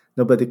 right,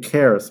 nobody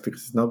cares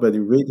because nobody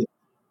read it.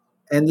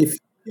 And if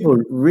people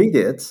read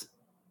it,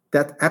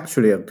 that's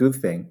actually a good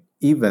thing,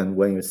 even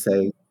when you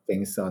say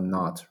things are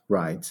not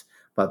right,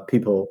 but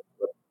people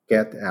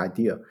get the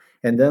idea.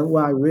 And then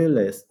when I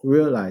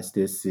realized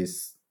this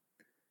is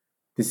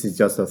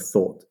just a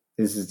thought.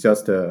 This is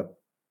just a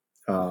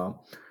uh,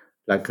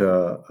 like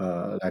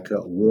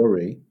a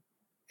worry,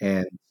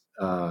 and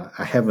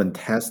I haven't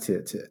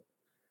tested it.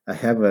 I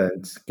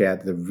haven't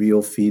get the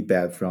real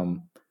feedback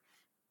from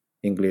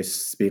English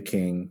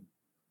speaking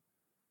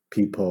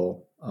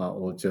people,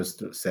 or just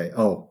to say,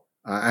 "Oh,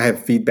 I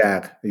have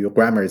feedback. Your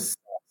grammar is."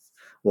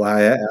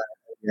 Well,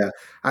 yeah,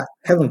 I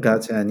haven't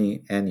got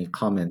any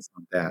comments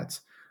on that,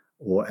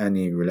 or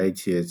any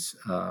related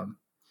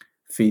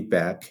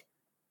feedback.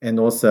 And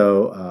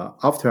also,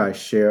 after I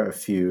share a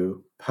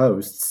few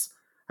posts,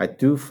 I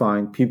do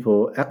find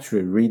people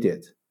actually read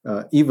it,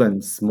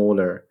 even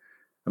smaller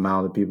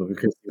amount of people,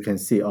 because you can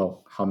see,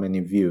 oh, how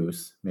many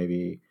views,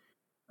 maybe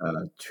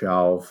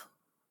 12,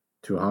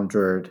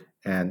 200,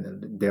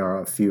 and there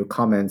are a few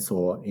comments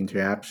or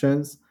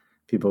interactions.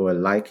 People will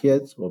like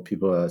it, or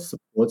people will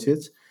support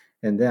it.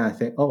 And then I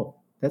think, oh,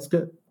 that's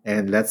good.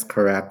 And let's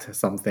correct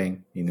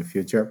something in the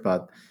future.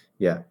 But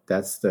yeah,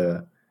 that's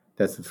the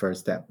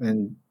first step.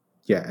 And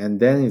yeah, and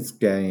then it's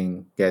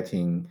getting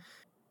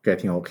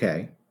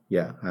okay.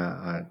 Yeah,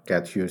 I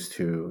get used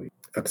to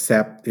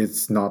accept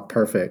it's not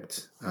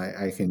perfect.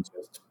 I can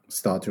just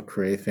start to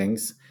create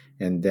things,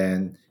 and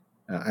then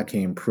I can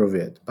improve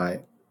it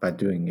by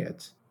doing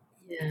it.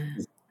 Yeah.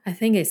 I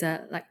think it's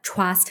a like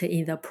trust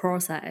in the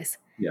process.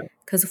 Yeah.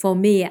 Because for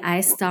me,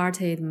 I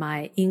started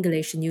my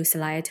English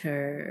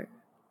newsletter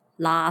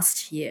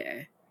last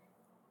year.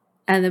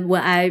 And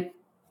when I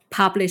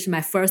published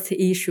my first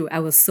issue, I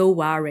was so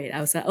worried. I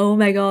was like, oh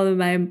my God,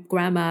 my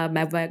grammar,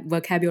 my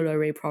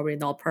vocabulary probably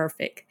not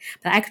perfect.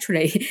 But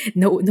actually,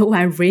 no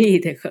one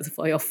read because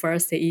for your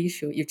first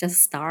issue, you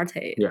just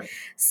started. Yeah.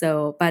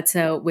 So, but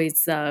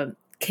with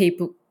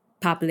keep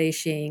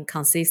publishing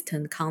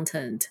consistent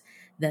content,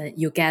 then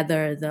you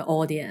gather the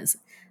audience.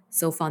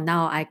 So for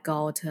now, I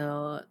got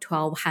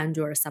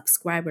 1,200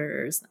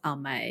 subscribers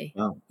on my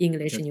Wow.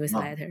 English That's wow.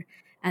 newsletter,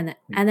 and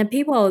then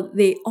people,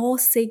 they all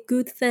say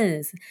good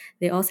things.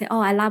 They all say, oh,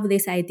 I love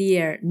this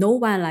idea. No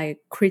one like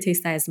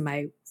criticize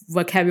my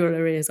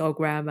vocabularies or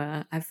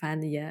grammar. I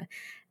find, yeah,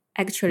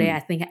 actually Hmm. I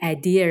think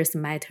ideas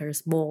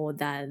matters more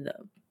than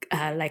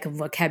like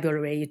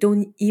vocabulary. You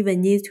don't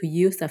even need to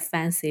use a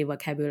fancy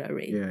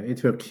vocabulary. Yeah,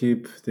 it will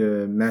keep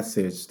the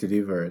message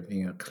delivered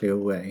in a clear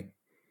way.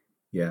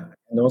 Yeah,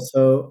 and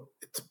also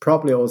it's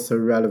probably also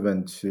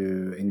relevant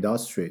to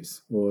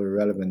industries, or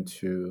relevant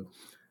to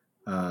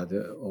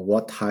or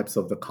what types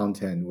of the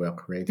content we are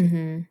creating.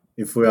 Mm-hmm.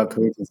 If we are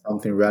creating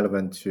something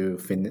relevant to,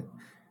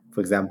 for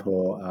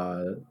example,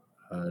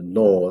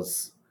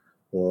 laws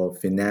or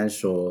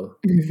financial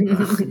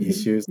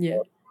issues, Yeah.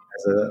 or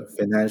as a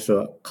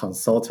financial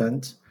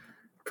consultant,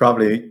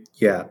 Probably,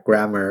 yeah,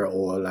 grammar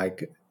or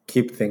like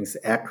keep things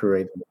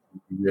accurate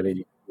would be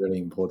really, really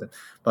important.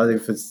 But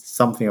if it's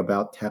something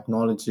about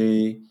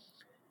technology,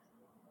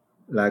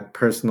 like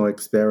personal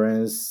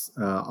experience,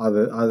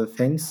 other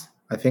things,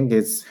 I think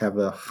it's have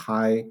a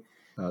high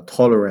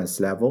tolerance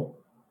level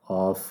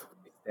of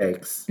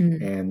mistakes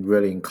Mm. and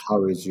really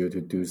encourage you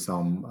to do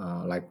some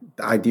like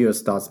the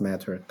ideas does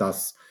matter,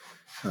 does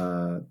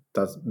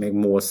make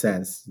more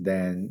sense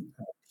than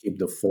keep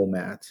the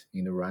format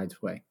in the right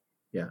way.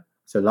 Yeah.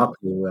 So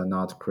luckily, we're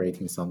not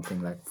creating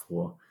something like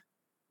for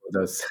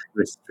those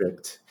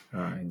restrict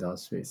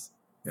industries.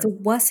 Yeah. So,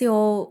 what's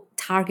your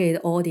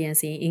target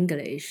audience in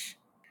English?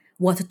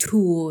 What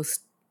tools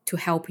to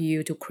help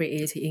you to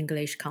create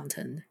English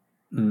content?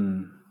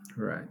 Mm,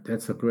 right.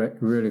 That's a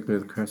really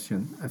good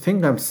question. I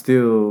think I'm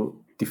still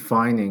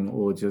defining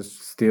or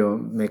just still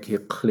make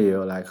it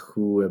clear like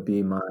who will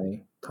be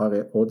my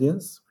target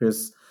audience.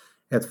 Because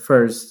at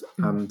first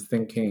Mm. I'm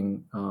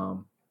thinking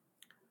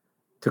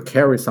to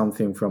carry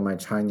something from my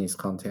Chinese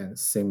content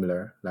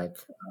similar, like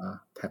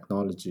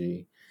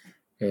technology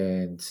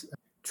and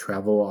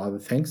travel, other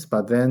things.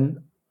 But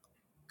then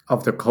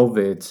after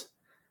COVID,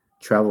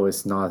 travel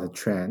is not a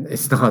trend.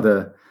 It's not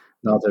a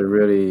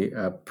really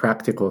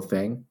practical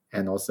thing.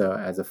 And also,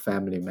 as a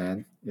family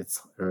man, it's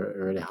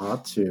really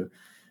hard to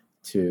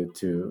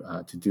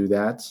do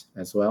that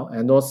as well.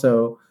 And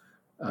also,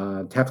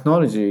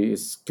 technology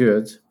is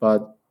good,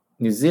 but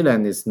New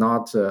Zealand is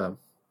not an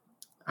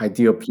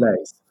ideal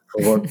place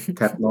for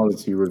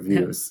technology Yeah.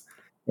 reviews,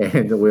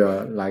 and we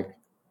are like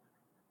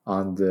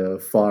on the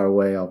far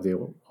away of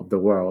the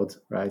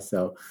world, right?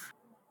 So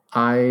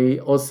I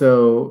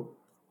also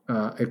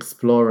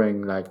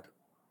exploring like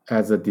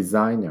as a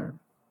designer.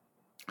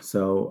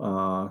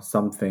 So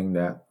something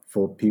that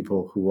for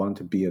people who want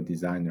to be a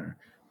designer,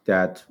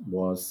 that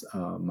was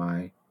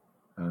my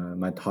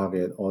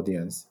target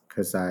audience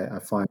because I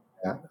find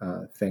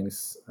that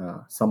things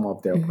some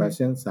of their Mhm.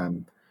 questions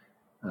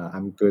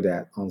I'm good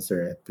at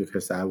answer it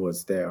because I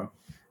was there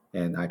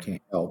and I can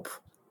help.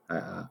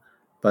 Uh,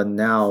 but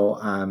now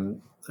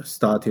I'm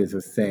started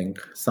to think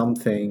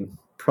something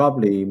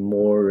probably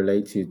more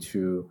related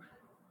to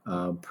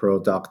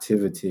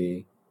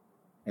productivity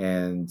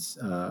and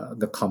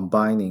the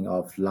combining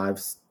of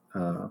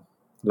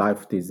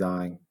life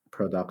design,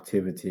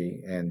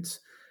 productivity, and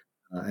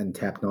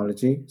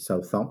technology.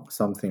 So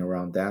something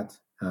around that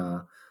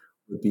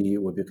would be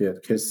good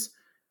because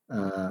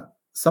uh,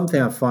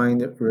 something I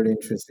find really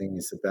interesting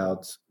is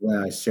about when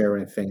I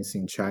sharing things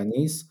in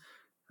Chinese,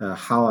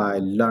 how I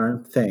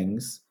learn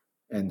things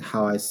and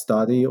how I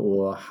study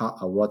or how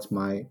what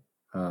my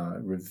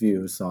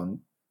reviews on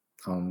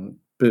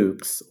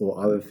books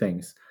or other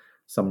things,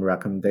 some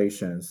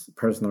recommendations,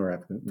 personal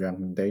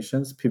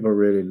recommendations. People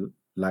really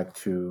like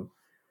to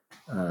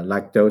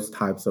like those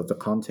types of the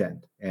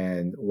content.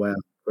 And when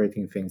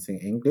creating things in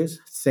English,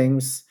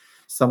 seems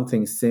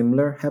something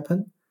similar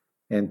happen,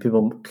 and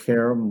people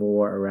care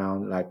more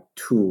around like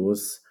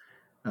tools,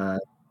 uh,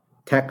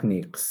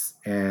 techniques,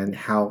 and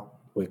how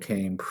we can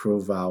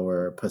improve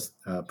our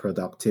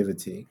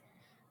productivity,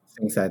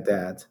 things like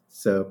that.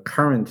 So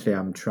currently,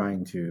 I'm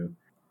trying to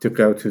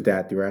go to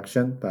that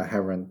direction, but I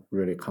haven't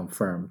really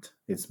confirmed.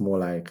 It's more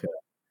like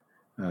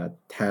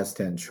test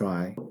and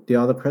try. The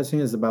other question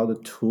is about the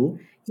tool.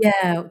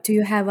 Yeah. Do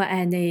you have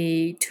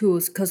any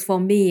tools? Because for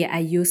me, I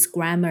use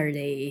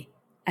Grammarly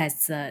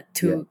as Yeah,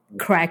 to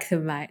correct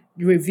my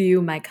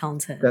review my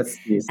content, that's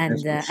the and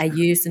essential. I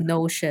use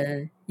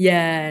Notion.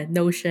 Yeah,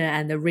 Notion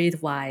and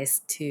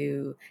Readwise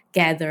to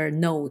gather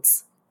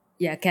notes.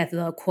 Yeah, get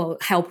the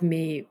quote, help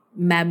me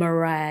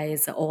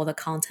memorize all the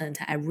content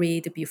I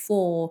read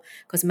before,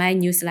 because my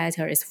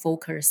newsletter is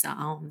focused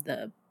on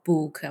the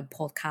book and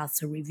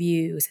podcast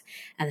reviews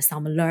and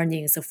some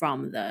learnings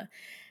from the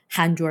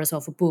hundreds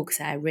of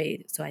books I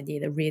read. So I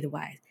need a read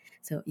wise.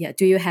 So yeah,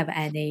 do you have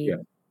Yeah, any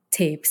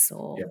tips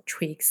or yeah.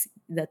 tricks,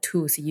 the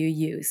tools you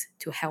use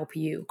to help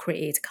you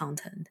create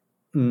content?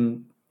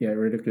 Yeah,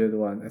 really good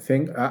one. I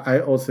think I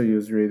also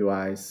use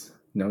Readwise,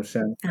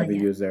 Notion, Ah, Heavy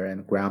yeah. User,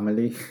 and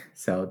Grammarly.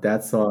 So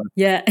that's all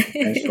Yeah.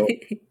 essential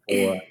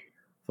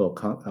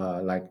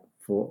for like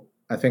for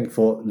I think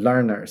for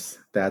learners.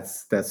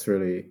 That's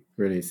really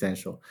really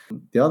essential.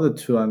 The other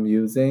two I'm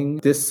using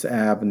this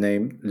app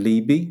named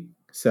Libby.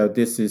 So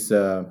this is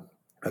a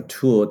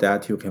tool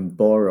that you can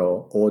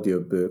borrow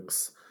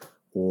audiobooks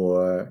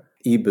or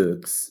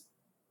ebooks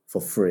for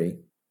free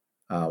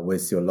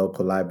with your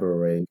local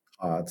library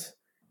card.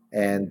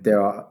 And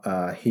there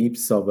are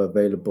heaps of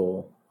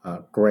available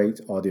great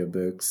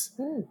audiobooks.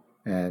 Ooh.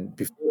 And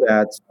before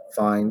that, I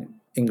find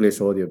English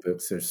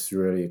audiobooks is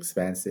really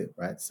expensive,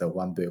 right? So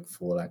one book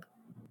for like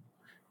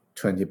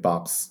 $20,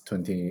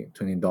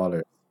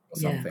 $20 or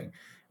Yeah. something.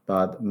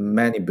 But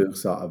many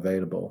books are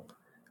available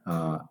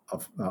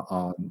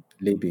on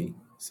Libby.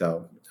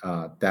 So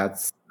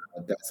that's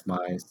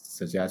my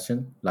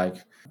suggestion. Like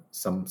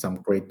some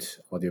great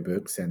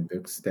audiobooks and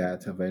books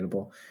that are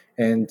available.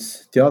 And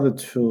the other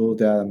tool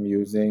that I'm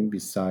using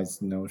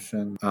besides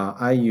Notion,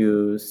 I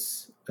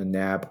use an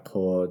app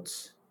called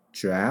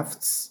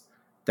Drafts.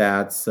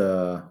 That's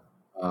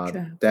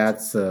Draft.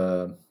 that's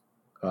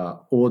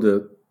all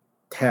the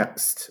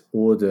text,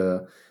 all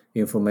the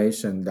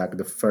information, like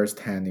the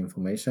first-hand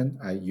information.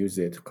 I use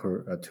it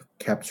to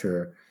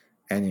capture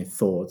any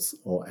thoughts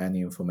or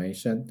any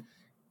information,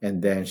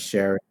 and then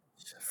share it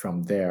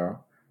from there.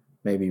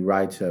 Maybe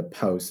write a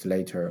post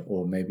later,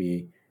 or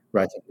maybe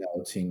write a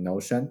note in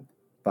Notion.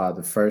 But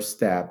the first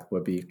step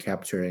will be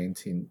capturing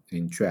it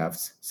in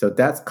drafts. So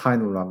that's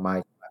kind of like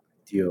my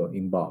ideal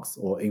inbox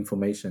or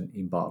information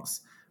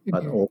inbox,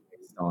 but Mhm. all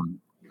based on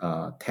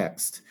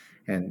text.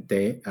 And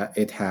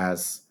it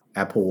has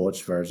Apple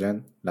Watch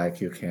version,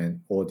 like you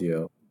can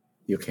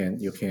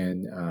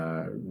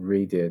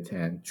read it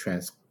and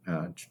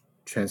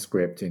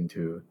transcript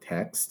into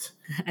text.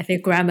 I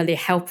think Grammarly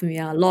helped me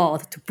a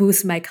lot to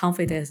boost my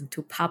confidence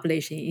to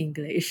publish in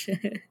English.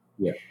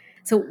 Yeah.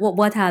 So,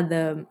 what are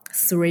the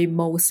three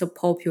most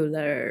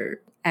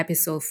popular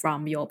episodes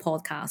from your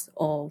podcast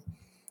or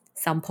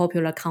some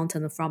popular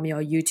content from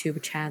your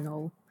YouTube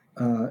channel?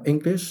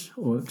 English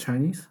or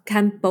Chinese?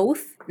 Can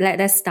both?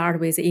 Let's start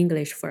with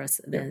English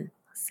first, Yeah. then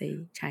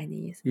say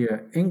Chinese. Yeah,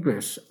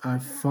 English. I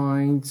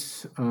find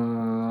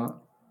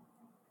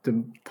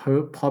the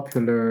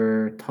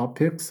popular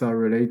topics are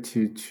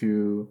related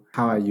to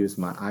how I use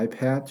my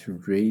iPad to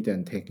read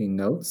and taking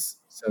notes.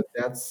 So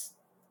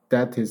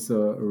that is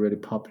a really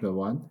popular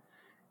one.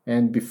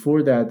 And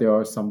before that, there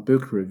are some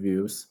book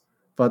reviews.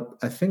 But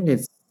I think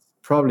it's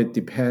probably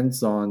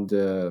depends on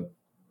the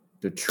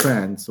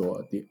trends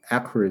or the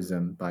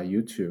algorithm by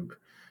YouTube.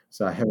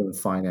 So I haven't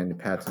find any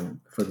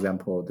pattern. For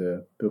example,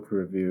 the book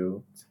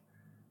review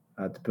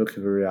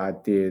I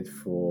did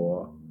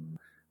for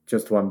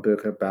just one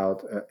book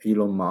about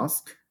Elon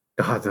Musk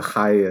got the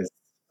highest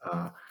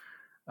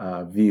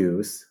uh,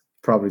 views,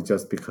 probably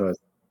just because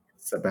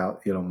it's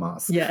about Elon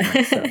Musk. Yeah.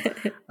 So,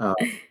 uh,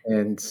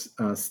 and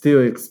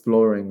still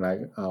exploring like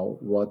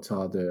what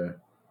are the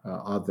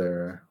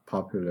other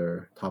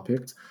popular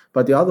topics.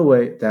 But the other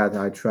way that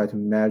I try to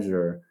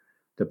measure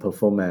the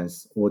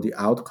performance or the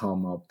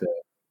outcome of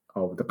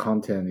the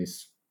content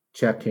is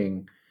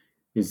checking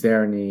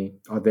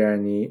are there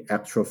any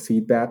actual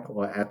feedback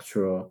or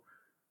actual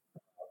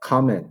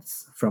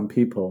comments from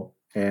people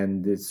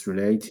and it's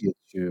related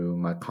to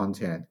my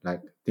content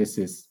like this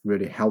is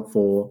really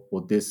helpful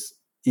or this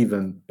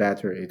even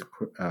better it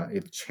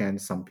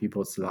changed some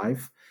people's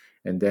life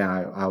and then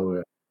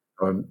or,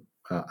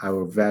 I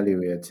will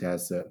value it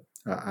as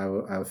I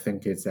will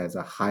think it's as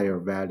a higher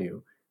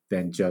value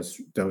than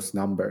just those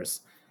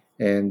numbers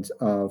and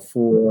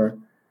for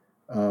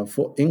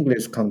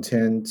English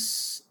content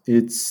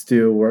it's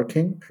still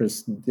working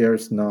because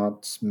there's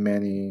not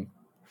many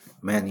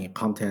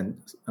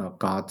content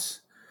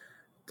got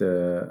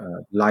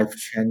the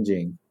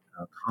life-changing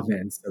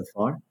comments so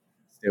far.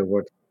 Still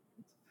working.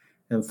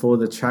 And for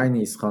the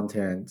Chinese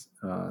content,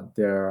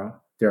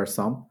 there are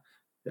some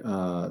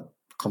uh,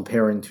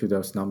 comparing to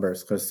those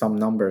numbers because some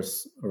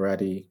numbers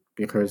already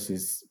because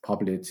it's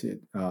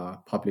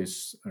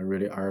published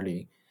really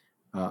early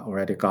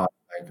already got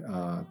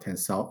like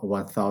 10,000,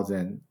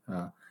 1,000,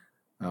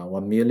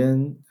 1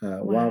 million.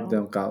 One of Wow.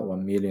 them got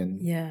 1 million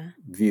Yeah.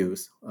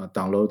 views,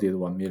 downloaded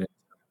 1 million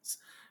times.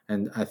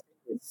 And I think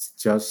it's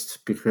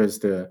just because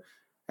the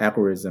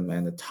algorithm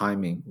and the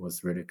timing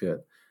was really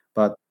good.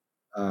 But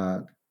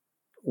uh,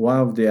 one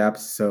of the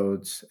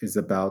episodes is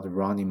about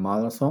running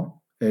marathon.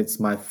 It was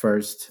my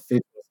first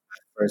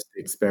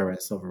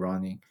experience of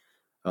running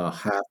a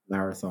half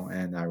marathon,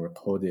 and I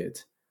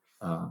recorded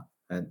uh,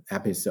 an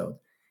episode.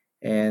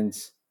 And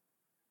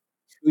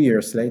 2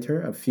 years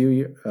later,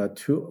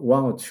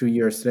 1 or 2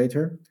 years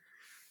later,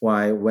 when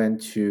I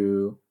went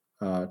to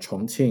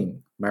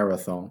Chongqing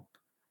Marathon,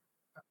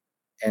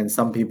 and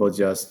some people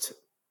just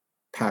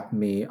tap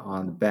me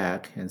on the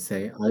back and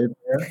say, "Are you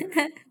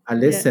there? I Yeah.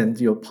 listened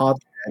to your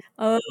podcast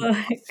Oh,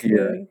 last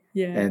year," cool.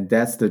 Yeah. and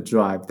that's the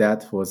drive.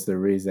 That was the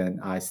reason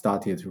I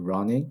started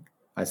running.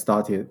 I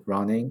started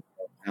running.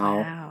 Now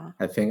Wow.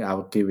 I think I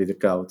will give it a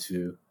go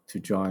to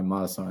join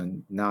marathon.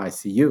 And now I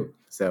see you.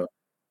 So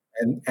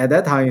and at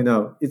that time,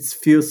 it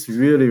feels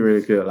really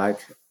really good. Like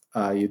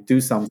you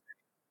do something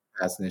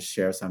and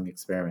share some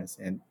experience,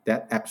 and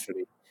that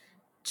actually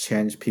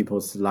change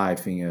people's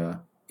life in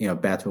a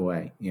better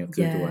way, in a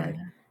good way.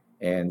 Yeah.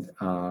 And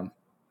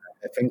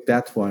I think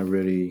that one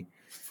really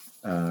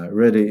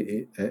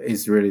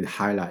is really the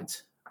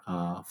highlight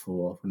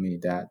for me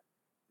that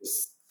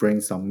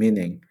brings some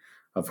meaning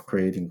of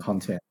creating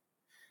content.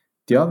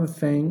 The other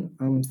thing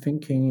I'm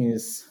thinking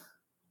is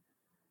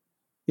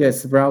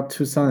yes, about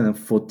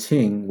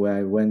 2014 when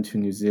I went to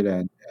New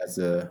Zealand as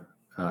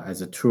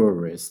a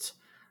tourist.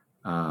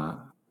 Uh,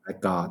 I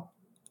got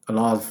a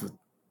lot of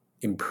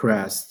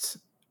impressed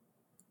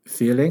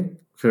feeling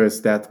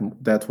because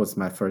that was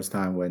my first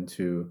time went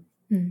to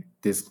Mm.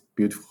 this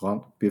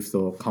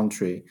beautiful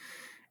country,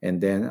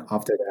 and then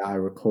after that I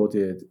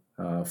recorded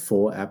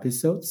 4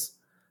 episodes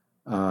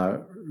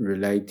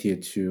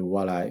related to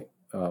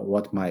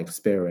what my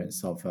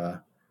experience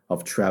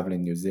of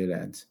traveling New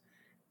Zealand,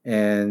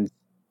 and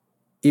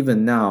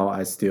even now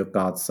I still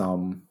got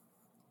some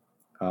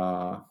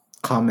uh,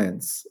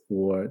 comments,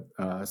 or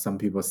some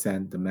people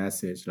send the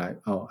message like,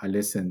 "Oh, I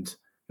listened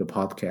your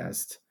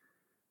podcast."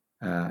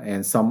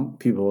 And some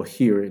people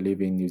here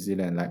live in New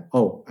Zealand, like,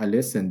 "Oh, I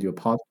listened to your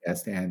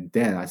podcast, and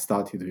then I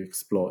started to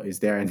explore. Is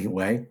there any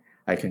way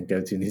I can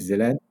go to New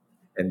Zealand?"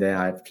 And then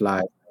I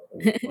applied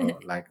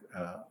like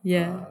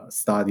Yeah.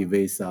 study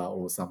visa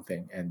or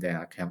something, and then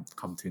I can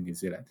come to New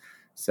Zealand.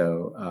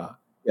 So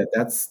yeah,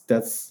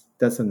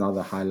 that's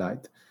another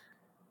highlight.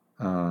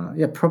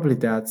 Yeah, probably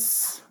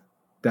that's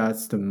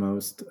the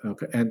most.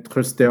 Okay. And of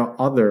course there are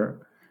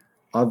other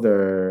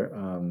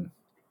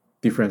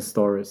different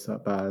stories,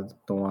 but I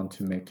don't want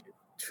to make it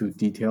too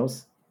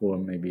details, or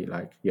maybe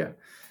like, yeah.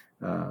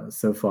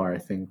 So far, I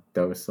think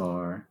those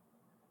are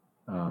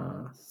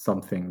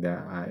something that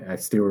I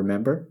still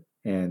remember,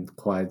 and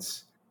quite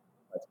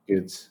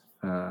good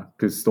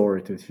good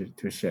story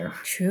to share.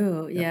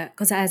 True, Yeah. yeah.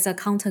 Because as a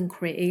content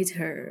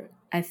creator,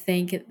 I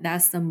think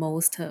that's the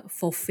most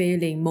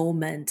fulfilling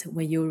moment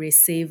when you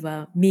receive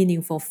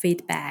meaningful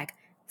feedback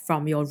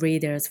from your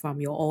readers, from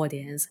your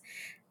audience.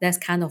 That's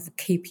kind of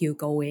keep you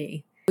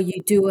going.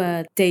 You do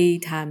a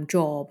daytime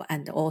job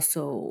and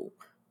also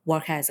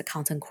work as a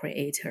content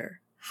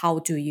creator. How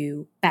do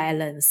you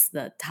balance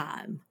the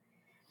time?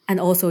 And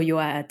also you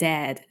are a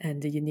dad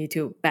and you need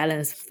to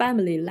balance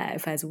family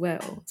life as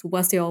well. So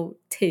what's your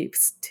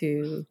tips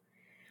to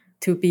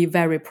be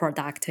very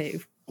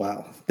productive?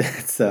 Wow,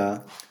 that's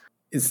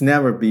it's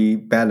never be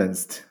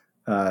balanced.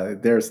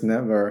 There's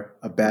never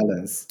a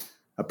balance,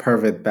 a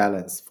perfect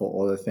balance for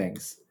all the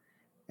things,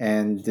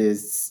 and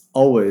it's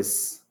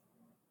always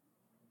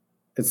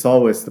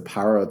the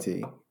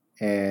priority,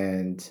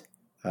 and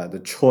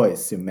the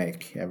choice you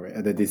make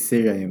the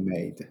decision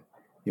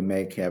you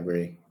make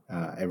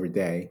every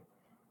day.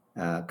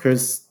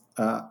 Because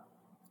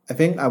I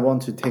think I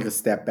want to take a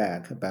step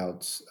back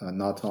about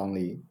not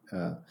only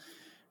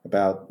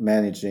about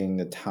managing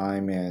the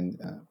time and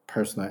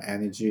personal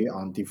energy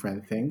on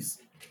different things.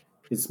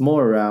 It's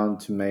more around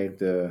to make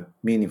the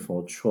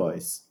meaningful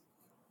choice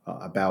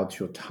about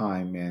your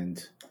time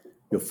and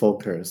your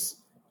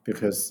focus.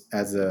 Because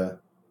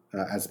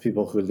as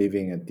people who live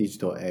in a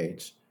digital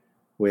age,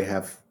 we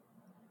have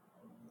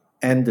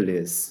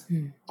endless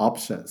Mm.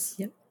 options.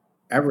 Yep.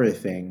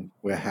 Everything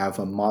will have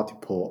a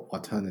multiple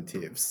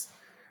alternatives,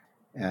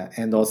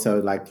 and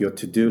also like your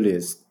to-do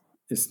list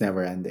is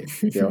never ending.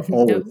 There are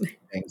always Yep.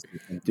 things you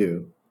can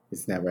do.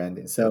 It's never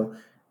ending. So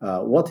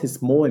what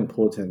is more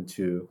important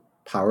to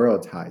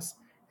prioritize,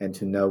 and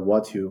to know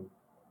what you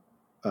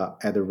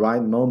at the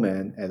right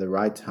moment, at the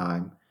right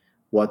time,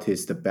 what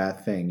is the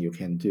best thing you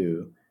can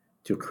do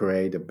to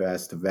create the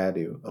best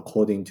value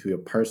according to your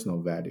personal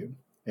value,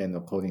 and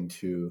according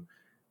to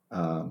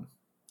um,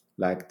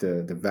 like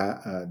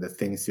the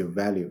things you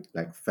value,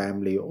 like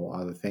family or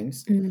other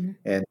things. Mm.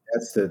 And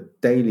that's the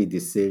daily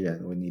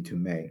decision we need to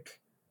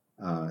make.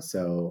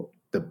 So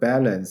the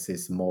balance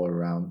is more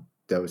around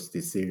those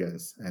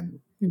decisions, and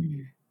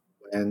Mm.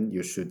 when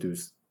you should do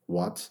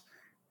what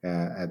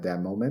at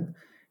that moment.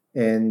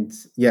 And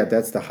yeah,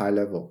 that's the high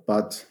level.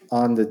 But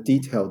on the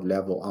detailed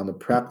level, on the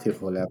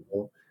practical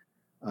level,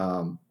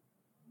 um,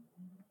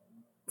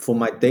 for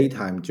my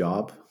daytime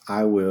job,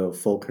 I will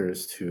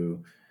focus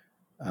to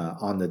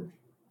on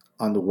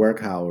the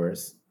work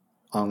hours,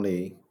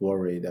 only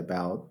worried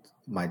about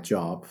my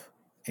job,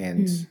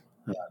 and Mm.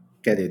 uh,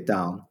 get it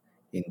done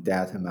in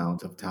that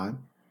amount of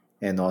time,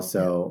 and Yep.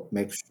 also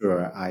make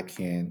sure I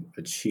can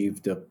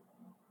achieve the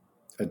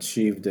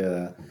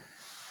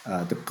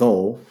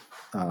goal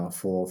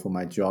for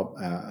my job,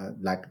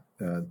 like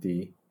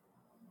the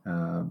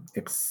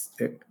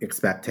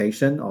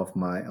expectation of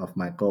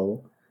my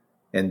goal.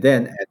 And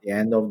then at the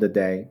end of the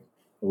day,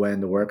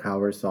 when the work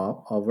hours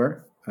are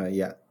over,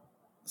 yeah,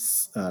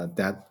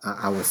 that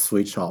I will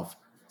switch off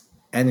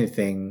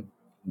anything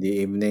in the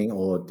evening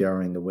or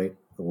during the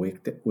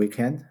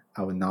weekend.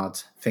 I will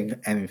not think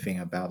anything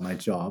about my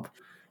job.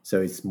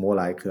 So it's more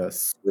like a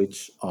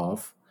switch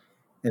off.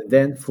 And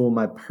then for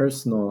my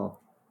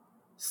personal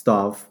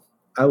stuff,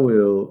 I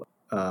will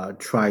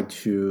try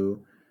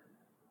to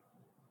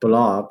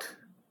block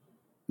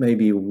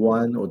maybe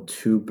 1 or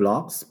 2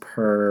 blocks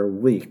per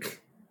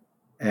week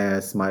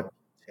as my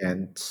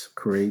content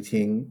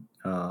creating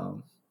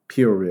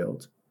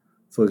period.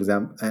 For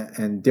example,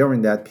 and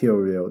during that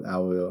period, I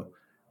will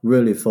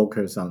really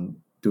focus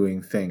on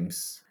doing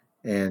things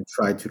and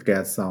try to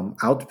get some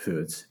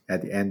output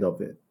at the end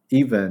of it.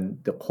 Even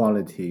the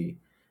quality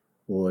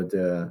or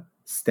the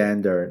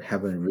standard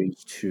haven't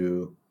reached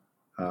to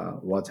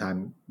what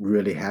I'm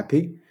really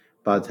happy,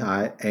 but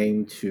I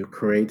aim to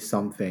create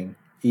something.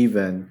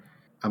 Even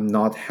I'm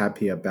not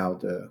happy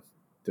about the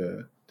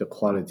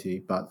quality,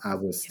 but I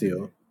will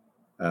still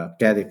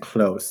get it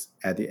close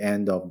at the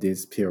end of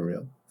this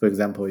period. For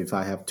example, if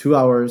I have 2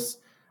 hours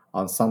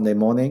on Sunday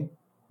morning,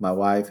 my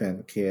wife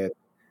and kid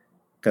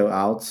go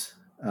out,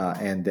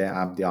 and then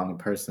I'm the only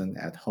person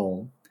at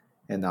home,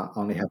 and I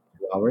only have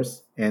 2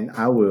 hours, and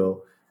I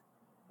will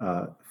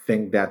uh,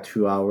 think that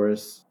 2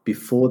 hours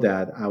before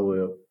that I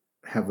will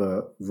have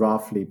a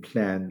roughly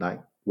plan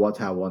like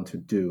what I want to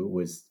do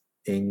with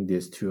in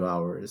these 2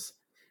 hours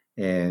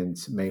and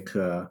make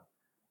a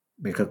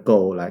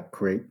goal like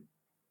create,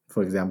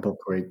 for example,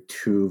 create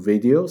two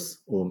videos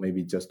or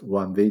maybe just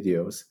one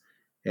videos,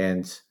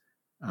 and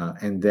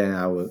and then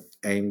I will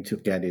aim to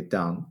get it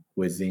done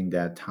within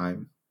that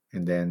time.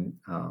 And then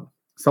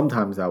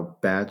sometimes I'll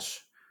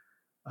batch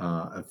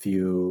a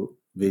few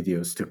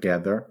videos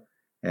together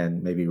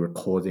and maybe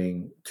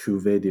recording two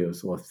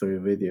videos or three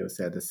videos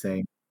at the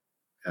same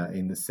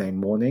in the same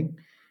morning,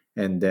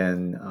 and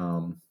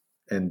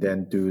and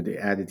then do the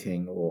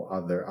editing or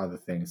other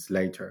things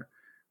later.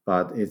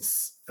 But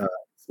it's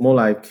more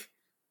like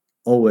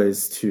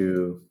always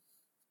to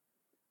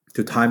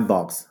time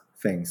box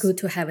things, Good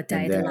to have a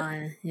and then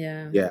deadline.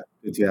 Yeah. yeah,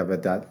 if you have a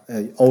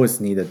that always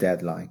need a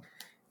deadline,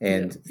 Yeah.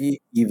 and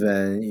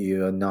even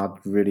you're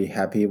not really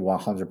happy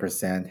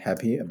 100%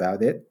 happy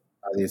about it,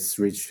 but it's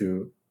reached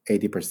to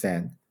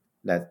 80%,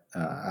 that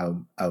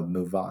I'll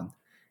move on.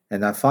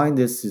 And I find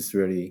this is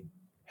really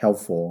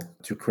helpful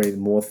to create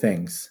more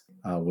things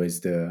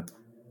with the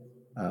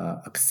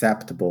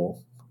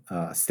acceptable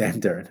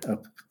standard,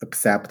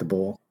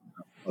 acceptable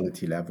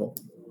quality level.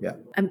 Yeah.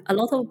 A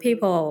lot of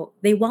people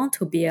they want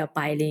to be a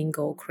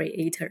bilingual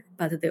creator,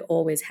 but they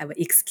always have an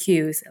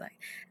excuse like,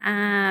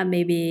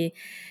 maybe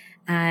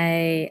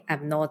I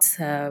am not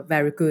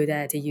very good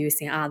at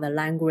using other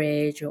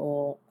language,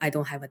 or I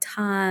don't have a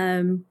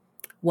time.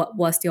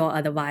 What's your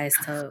advice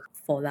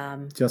for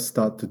them? Just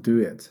start to do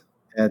it.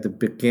 At the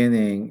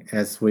beginning,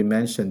 as we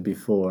mentioned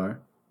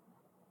before,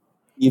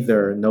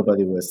 either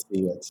nobody will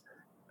see it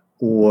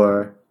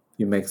or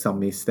you make some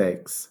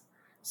mistakes.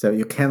 So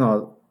you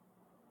cannot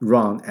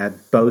run at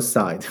both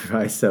sides,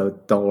 right? So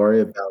don't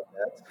worry about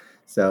that.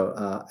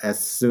 So as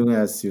soon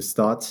as you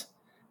start,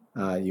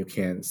 you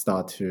can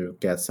start to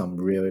get some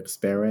real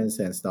experience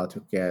and start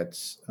to get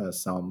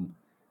some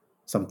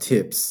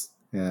tips,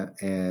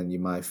 and you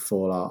might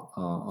fall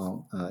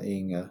out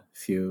in a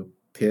few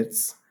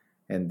pits,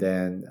 and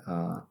then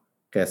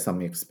get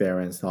some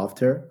experience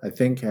after. I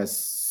think as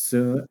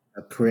soon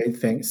create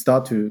things,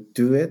 start to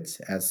do it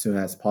as soon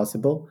as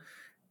possible.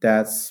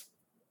 That's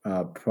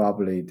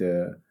probably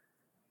the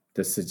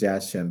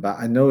suggestion. But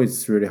I know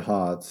it's really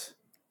hard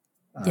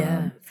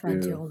Yeah,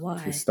 find to your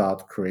why.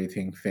 start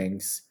creating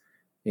things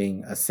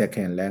in a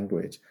second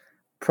language.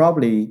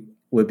 Probably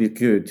would be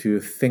good to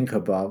think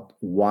about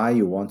why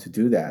you want to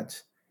do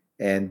that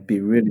and be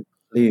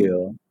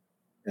clear,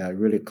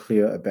 really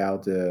clear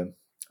about the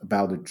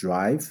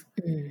drive.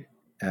 Mm,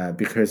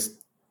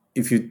 Because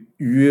if you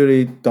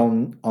really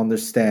don't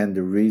understand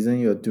the reason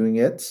you're doing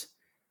it,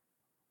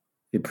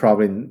 you're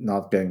probably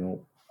not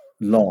going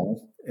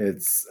long.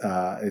 It's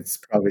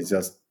probably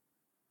just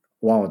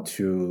one or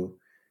two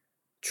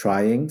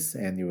tryings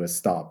and you will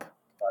stop.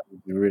 But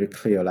if you're really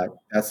clear, like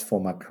that's for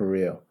my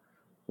career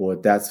or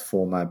that's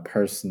for my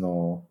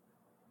personal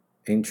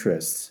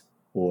interest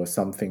or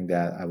something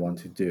that I want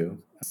to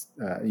do.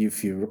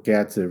 If you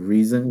get the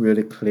reason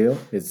really clear,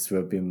 it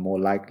will be more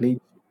likely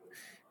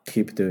to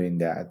keep doing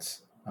that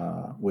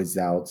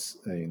without,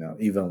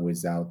 even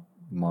without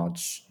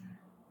much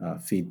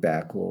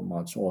feedback or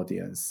much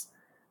audience.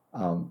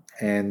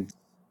 And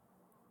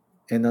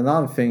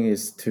another thing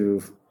is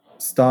to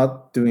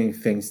start doing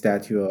things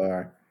that you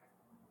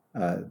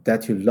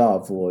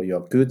love or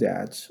you're good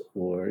at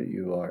or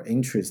you are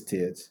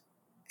interested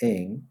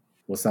in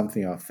or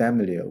something you're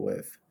familiar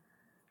with.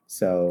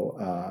 So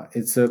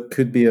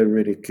could be a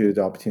really good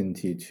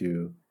opportunity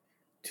to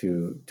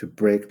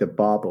break the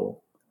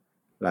bubble,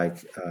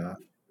 like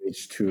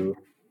reach to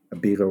a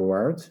bigger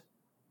world,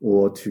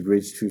 or to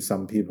reach to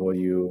some people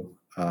you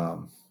uh,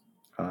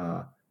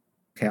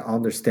 can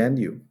understand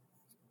you.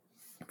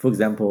 For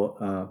example,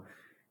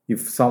 if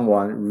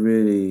someone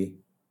really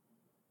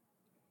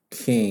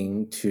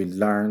keen to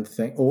learn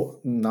things or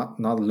not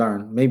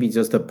learn, maybe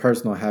just a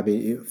personal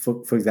habit.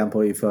 For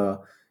example, if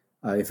a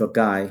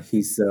guy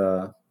he's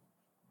a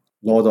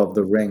Lord of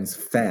the Rings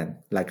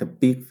fan, like a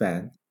big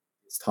fan,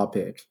 this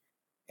topic,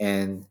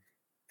 and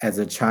as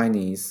a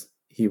Chinese,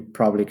 he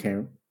probably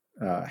can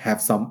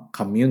have some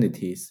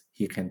communities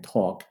he can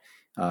talk.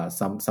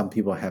 Some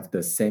people have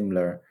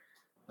the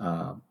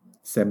uh,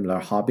 similar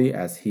hobby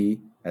as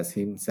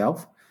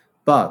himself,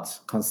 but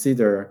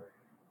consider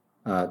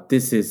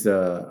this is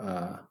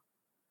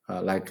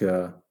like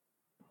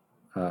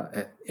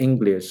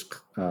English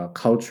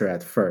culture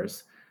at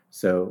first.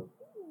 So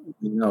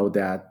we know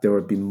that there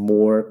will be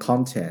more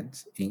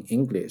content in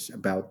English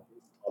about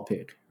this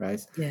topic,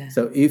 right? yeah.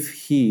 So if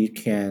he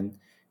can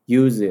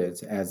use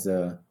it as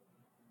a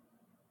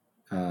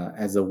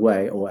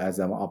way or as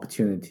an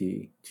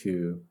opportunity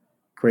to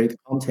create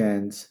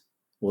content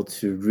or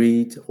to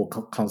read or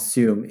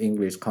consume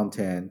English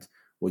content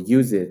or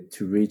use it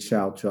to reach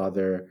out to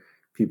other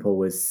people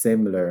with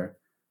similar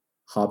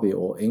hobby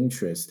or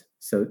interest.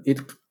 So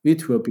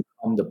it will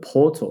become the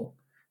portal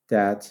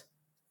that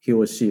he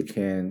or she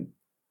can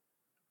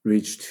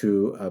reach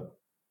to a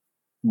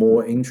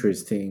more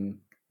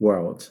interesting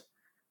world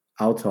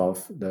out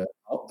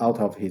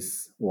of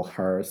his or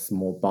her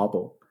small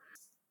bubble.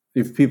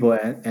 If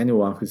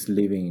anyone who's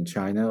living in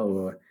China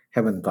or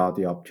haven't got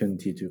the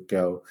opportunity to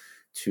go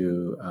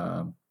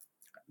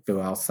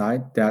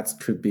outside, that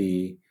could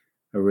be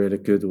a really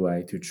good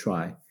way to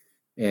try.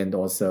 And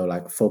also,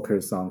 like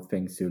focus on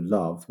things you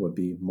love would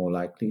be more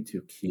likely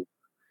to keep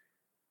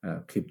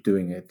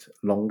doing it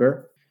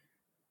longer.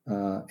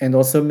 And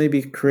also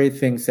maybe create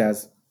things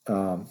as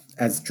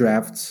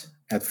drafts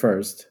at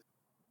first.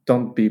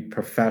 Don't be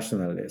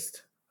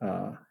professionalist,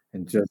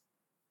 and just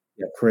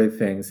create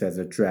things as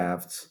a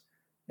draft,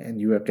 and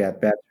you will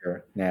get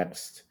better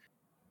next.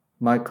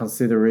 My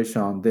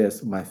consideration on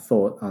this, my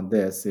thought on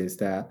this is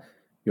that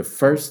your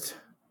first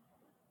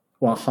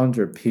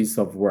 100 piece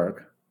of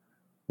work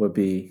would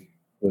be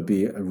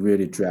a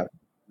really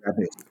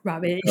rubbish.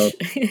 So,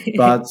 Rubbish.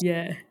 but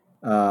Yeah.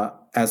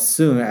 as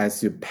soon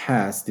as you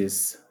pass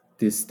this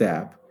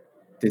step,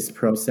 this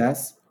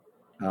process,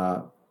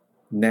 uh,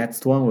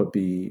 next one would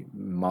be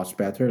much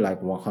better.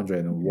 Like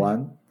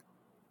 101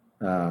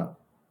 uh,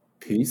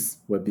 piece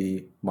would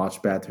be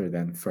much better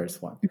than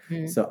first one.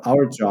 Mhm. So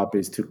our job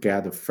is to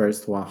get the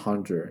first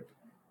 100,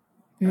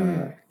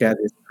 Mm. get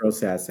this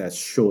process as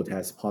short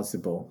as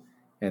possible,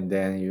 and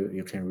then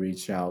you can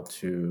reach out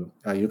to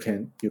you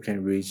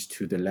can reach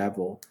to the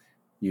level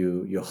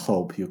you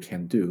hope you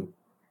can do,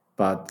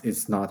 but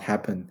it's not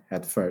happen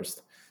at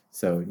first.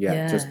 So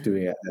yeah, just Yeah. do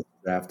it as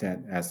draft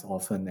and as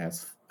often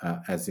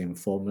as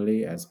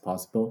informally as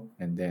possible,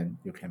 and then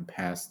you can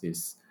pass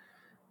this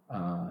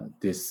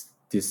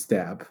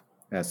step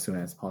as soon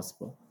as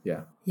possible.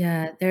 Yeah.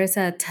 Yeah, there's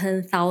a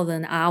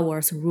 10,000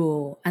 hours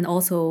rule. And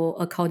also,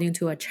 according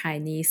to a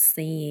Chinese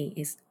saying,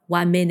 is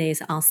 1 minute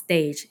on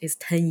stage is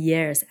 10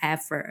 years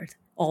effort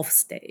off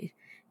stage.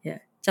 Yeah,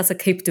 just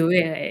keep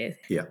doing it.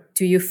 Yeah.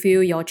 Do you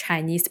feel your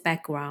Chinese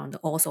background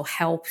also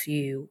helps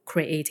you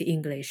create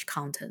English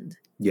content?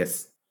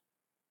 Yes.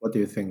 What do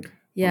you think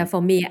Yeah, on?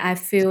 for me, I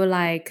feel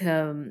like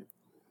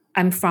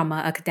I'm from an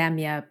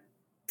academia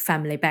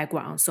family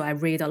background, so I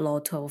read a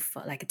lot of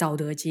like Dao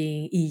De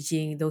Jing, I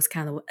Ching, those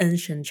kind of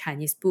ancient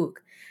Chinese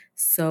book.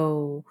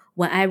 So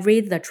when I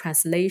read the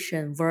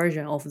translation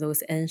version of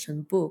those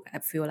ancient book, I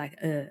feel like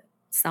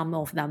some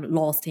of them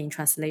lost in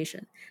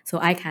translation. So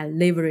I can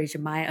leverage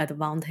my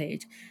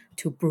advantage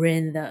to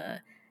bring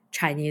the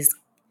Chinese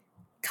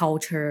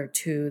culture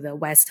to the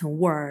Western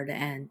world,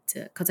 and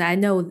because I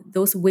know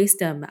those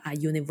wisdom are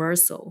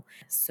universal,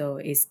 so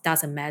it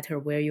doesn't matter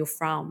where you're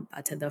from,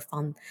 but the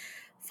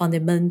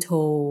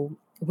fundamental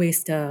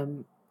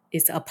wisdom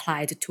is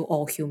applied to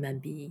all human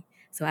beings.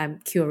 So I'm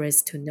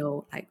curious to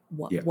know, like,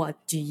 Yeah. what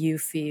do you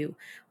feel?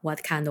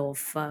 What kind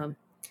of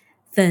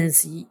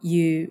things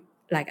you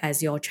like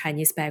as your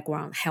Chinese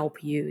background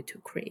help you to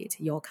create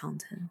your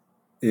content?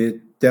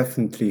 It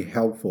definitely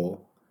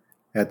helpful.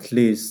 At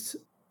least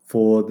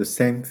for the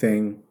same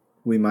thing,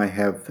 we might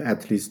have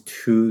at least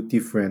two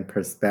different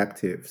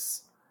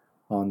perspectives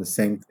on the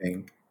same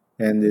thing.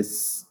 And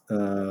it's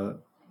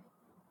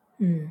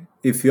Mm,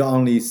 if you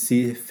only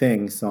see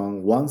things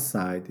on one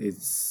side,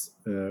 it's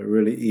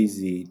really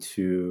easy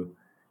to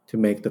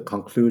make the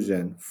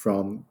conclusion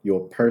from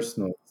your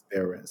personal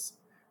experience.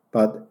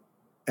 But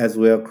as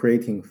we are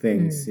creating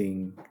things mm,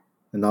 in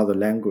another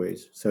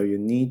language, so you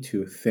need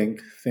to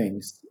think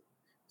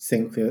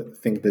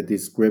the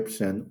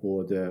description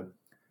or the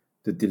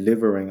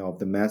delivering of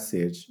the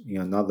message in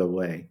another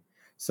way.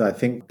 So I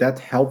think that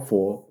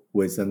helpful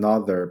with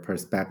another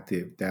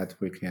perspective that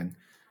we can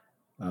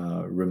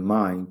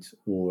remind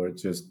or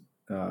just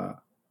uh,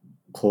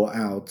 call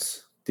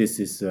out this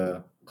is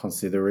a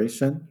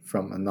consideration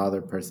from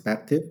another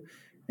perspective,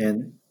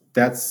 and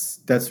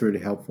that's really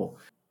helpful.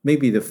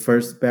 Maybe the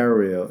first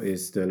barrier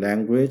is the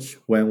language.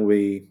 When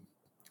we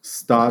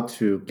start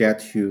to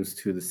get used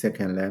to the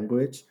second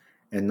language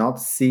and not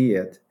see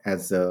it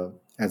as a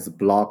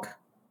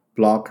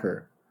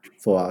blocker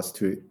for us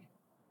to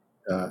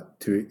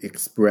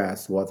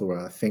express what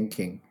we're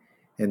thinking.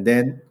 And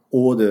then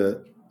all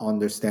the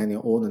understanding,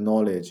 all the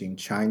knowledge in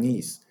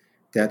Chinese,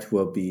 that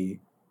will be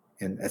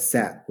an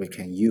asset we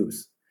can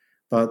use.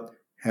 But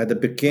at the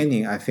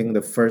beginning, I think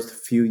the first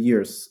few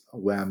years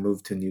when I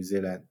moved to New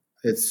Zealand,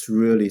 it's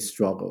really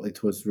struggle.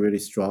 It was really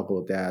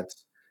struggle that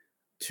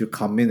to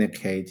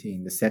communicate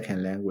in the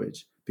second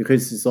language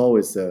because it's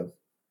always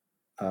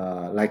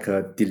like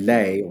a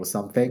delay or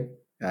something.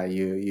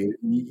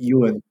 You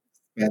will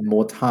spend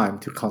more time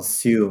to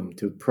consume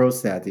to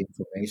process the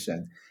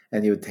information,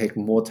 and you take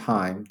more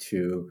time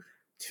to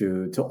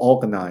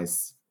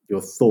organize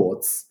your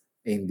thoughts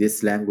in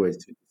this language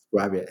to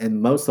describe it.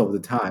 And most of the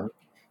time,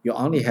 you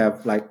only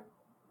have like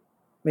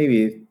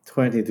maybe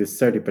 20 to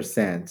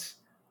 30%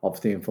 of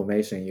the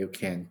information you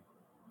can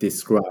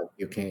describe,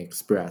 you can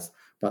express.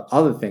 But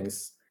other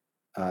things,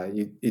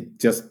 it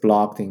just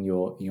blocked in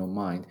your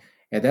mind.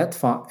 At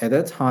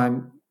that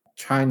time,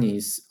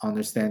 Chinese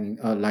understanding,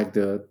 like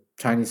the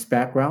Chinese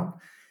background,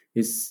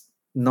 is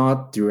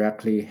not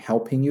directly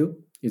helping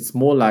you. It's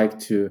more like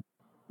to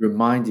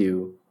remind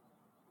you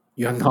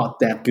you're not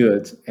that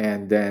good,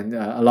 and then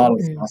a lot of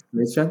mm,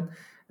 frustration.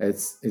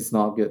 It's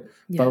not good.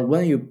 yeah. But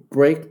when you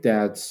break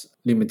that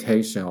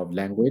limitation of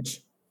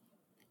language,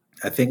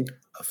 I think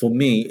for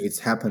me, it's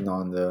happened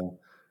on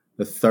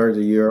the third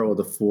year or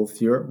the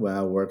fourth year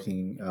while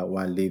working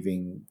while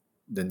leaving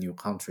the new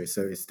country.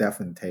 So it's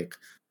definitely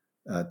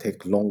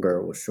take longer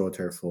or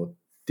shorter for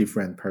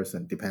different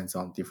person. Depends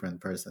on different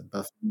person.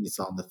 But for me, it's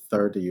on the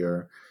third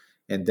year,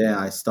 and then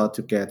I start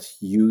to get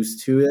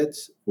used to it,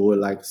 or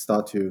like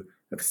start to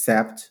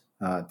accept,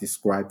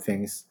 describe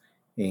things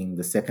in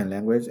the second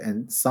language,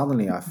 and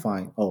suddenly I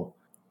find, oh,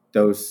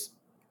 those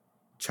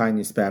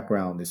Chinese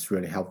background is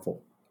really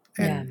helpful,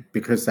 Yeah. and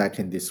because I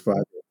can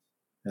describe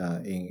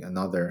in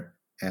another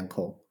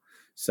angle.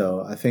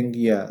 So I think,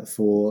 yeah,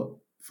 for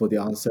the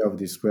answer of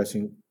this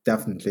question,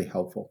 definitely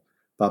helpful.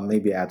 But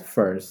maybe at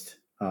first,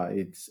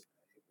 it's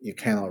you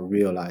cannot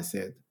realize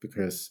it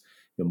because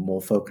you're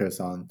more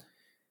focused on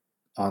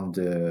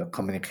the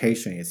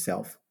communication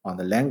itself, on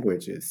the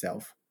language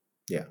itself.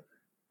 Yeah.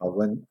 But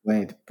when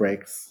it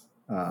breaks,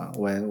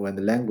 when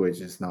the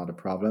language is not a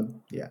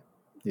problem, yeah,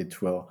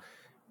 it will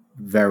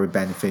very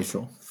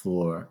beneficial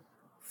for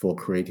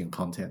creating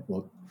content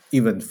or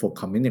even for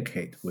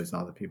communicate with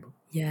other people.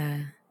 Yeah.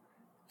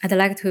 I'd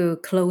like to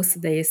close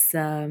this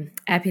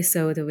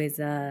episode with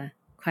a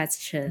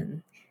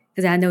question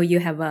because I know you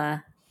have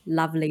a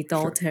lovely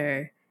Sure.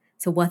 daughter.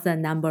 So, what's the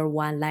number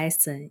one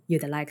lesson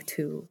you'd like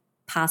to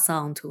pass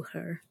on to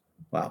her?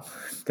 Wow,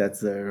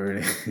 that's a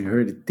really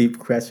really deep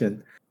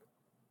question.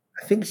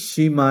 I think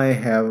she might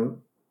have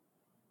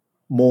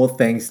more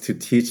things to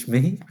teach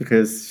me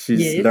because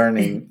she's Yes.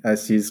 learning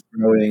as she's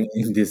growing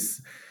in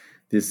this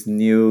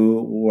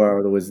new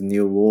world with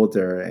new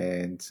order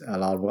and a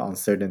lot of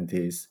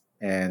uncertainties.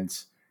 And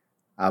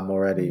I'm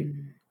already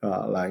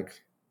Mm.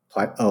 like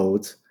quite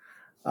old.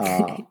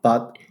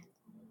 But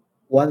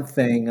one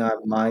thing I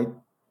might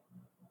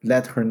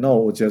let her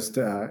know, just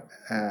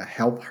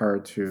help her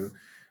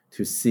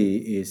to see,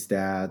 is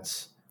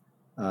that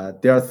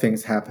there are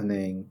things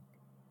happening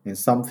and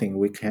something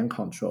we can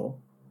control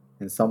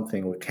and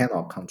something we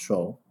cannot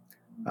control.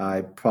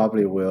 I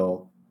probably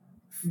will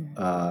Mm.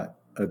 uh,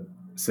 uh,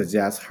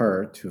 suggest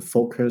her to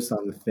focus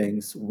on the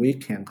things we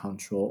can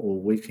control or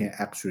we can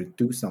actually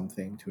do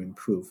something to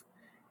improve,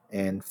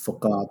 and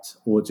forgot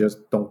or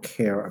just don't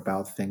care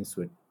about things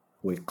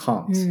we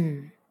can't.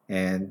 Mm.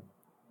 And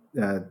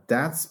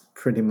that's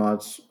pretty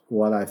much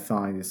what I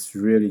find is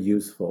really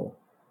useful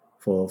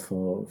for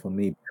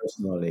me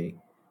personally.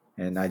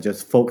 And I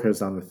just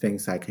focus on the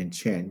things I can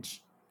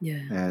change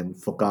Yeah. and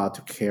forgot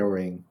to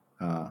caring.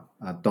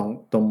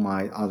 Don't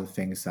mind other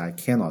things I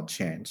cannot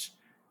change.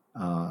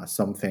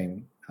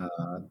 Something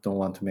don't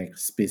want to make a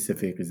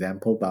specific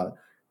example, but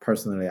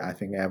personally, I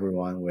think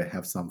everyone will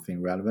have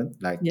something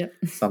relevant, like Yeah.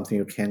 something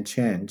you can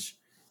change,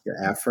 your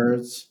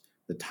efforts,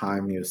 the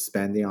time you're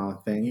spending on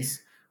Yeah.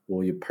 things,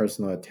 or your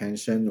personal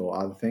attention or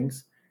other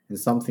things, and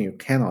something you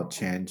cannot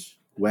change,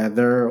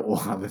 weather or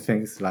other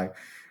things like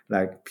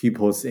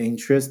people's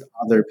interest,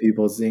 other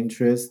people's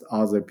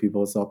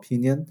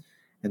opinion,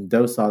 and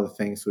those are the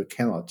things we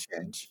cannot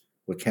change,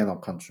 we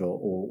cannot control,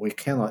 or we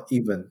cannot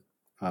even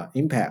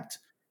impact.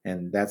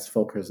 And let's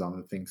focus on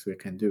the things we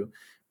can do.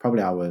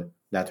 Probably I will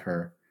let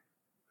her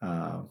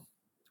uh,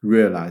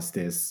 realize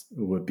this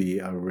would be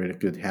a really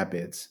good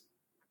habit.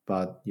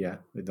 But yeah,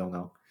 we don't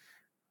know.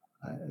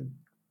 Uh,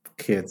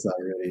 Kids are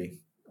really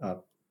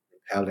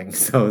compelling,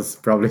 so it's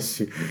probably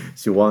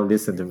she won't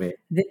listen to me.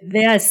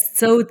 They are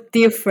so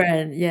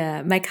different.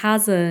 Yeah. My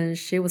cousin,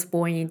 she was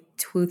born in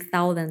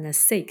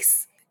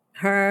 2006.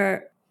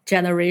 Her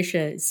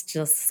generation is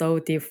just so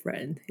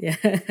different. Yeah.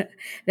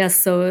 They're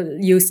so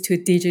used to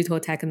digital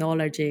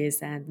technologies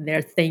and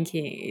their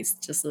thinking is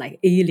just like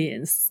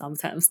aliens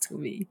sometimes to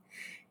me.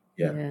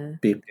 Yeah, Yeah.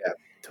 big gap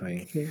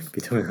between Okay.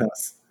 between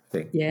us. I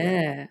think. Yeah.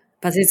 Yeah.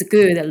 But it's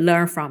good to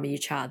learn from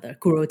each other,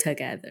 grow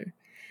together.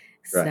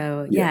 Right.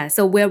 So Yeah. yeah.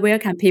 So where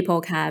can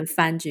people can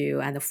find you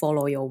and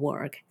follow your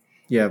work?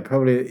 Yeah.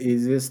 Probably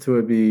easiest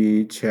to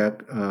be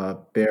check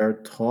Bear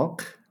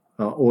Talk,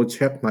 or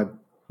check my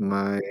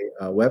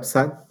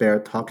website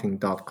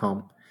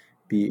beartalking.com,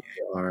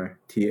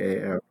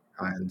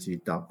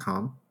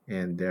 BARTALING.com,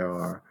 and there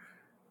are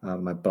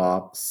my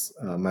blog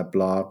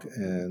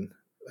and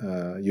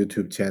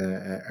YouTube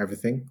channel,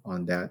 everything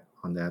on that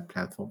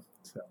platform.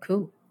 So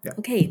Cool. yeah,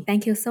 Okay.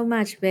 Thank you so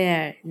much,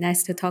 Bear.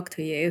 Nice to talk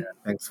to you.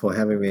 thanks for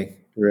having me.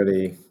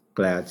 Really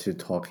glad to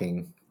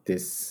talking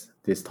this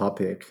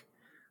topic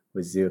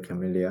with you,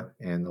 Camelia,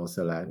 and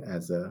also like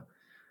as a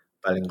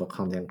bilingual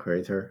content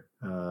creator,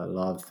 a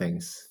lot of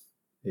things.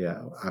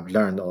 Yeah, I've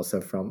learned also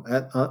from,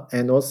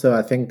 and also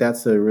I think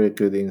that's a really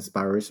good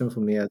inspiration for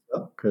me as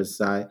well, because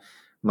I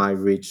might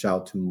reach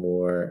out to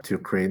more to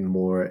create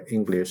more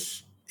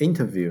English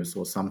interviews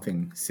or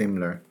something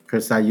similar.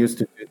 Because I used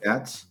to do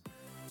that,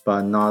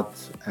 but not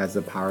as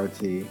a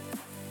priority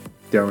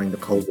during the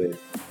COVID,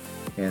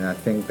 and I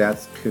think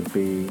that could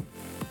be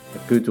a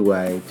good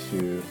way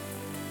to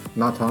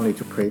not only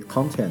to create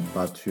content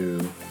but to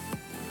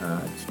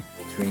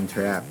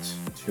interact,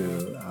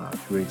 to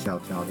reach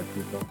out to other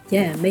people.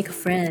 Yeah, make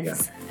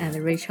friends and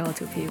reach out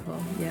to people.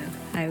 Yeah,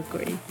 I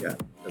agree. Yeah,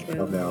 Cool.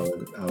 probably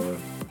I will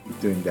be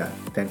doing that.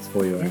 Thanks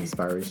for your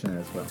inspiration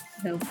as well.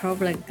 No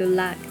problem. Good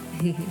luck.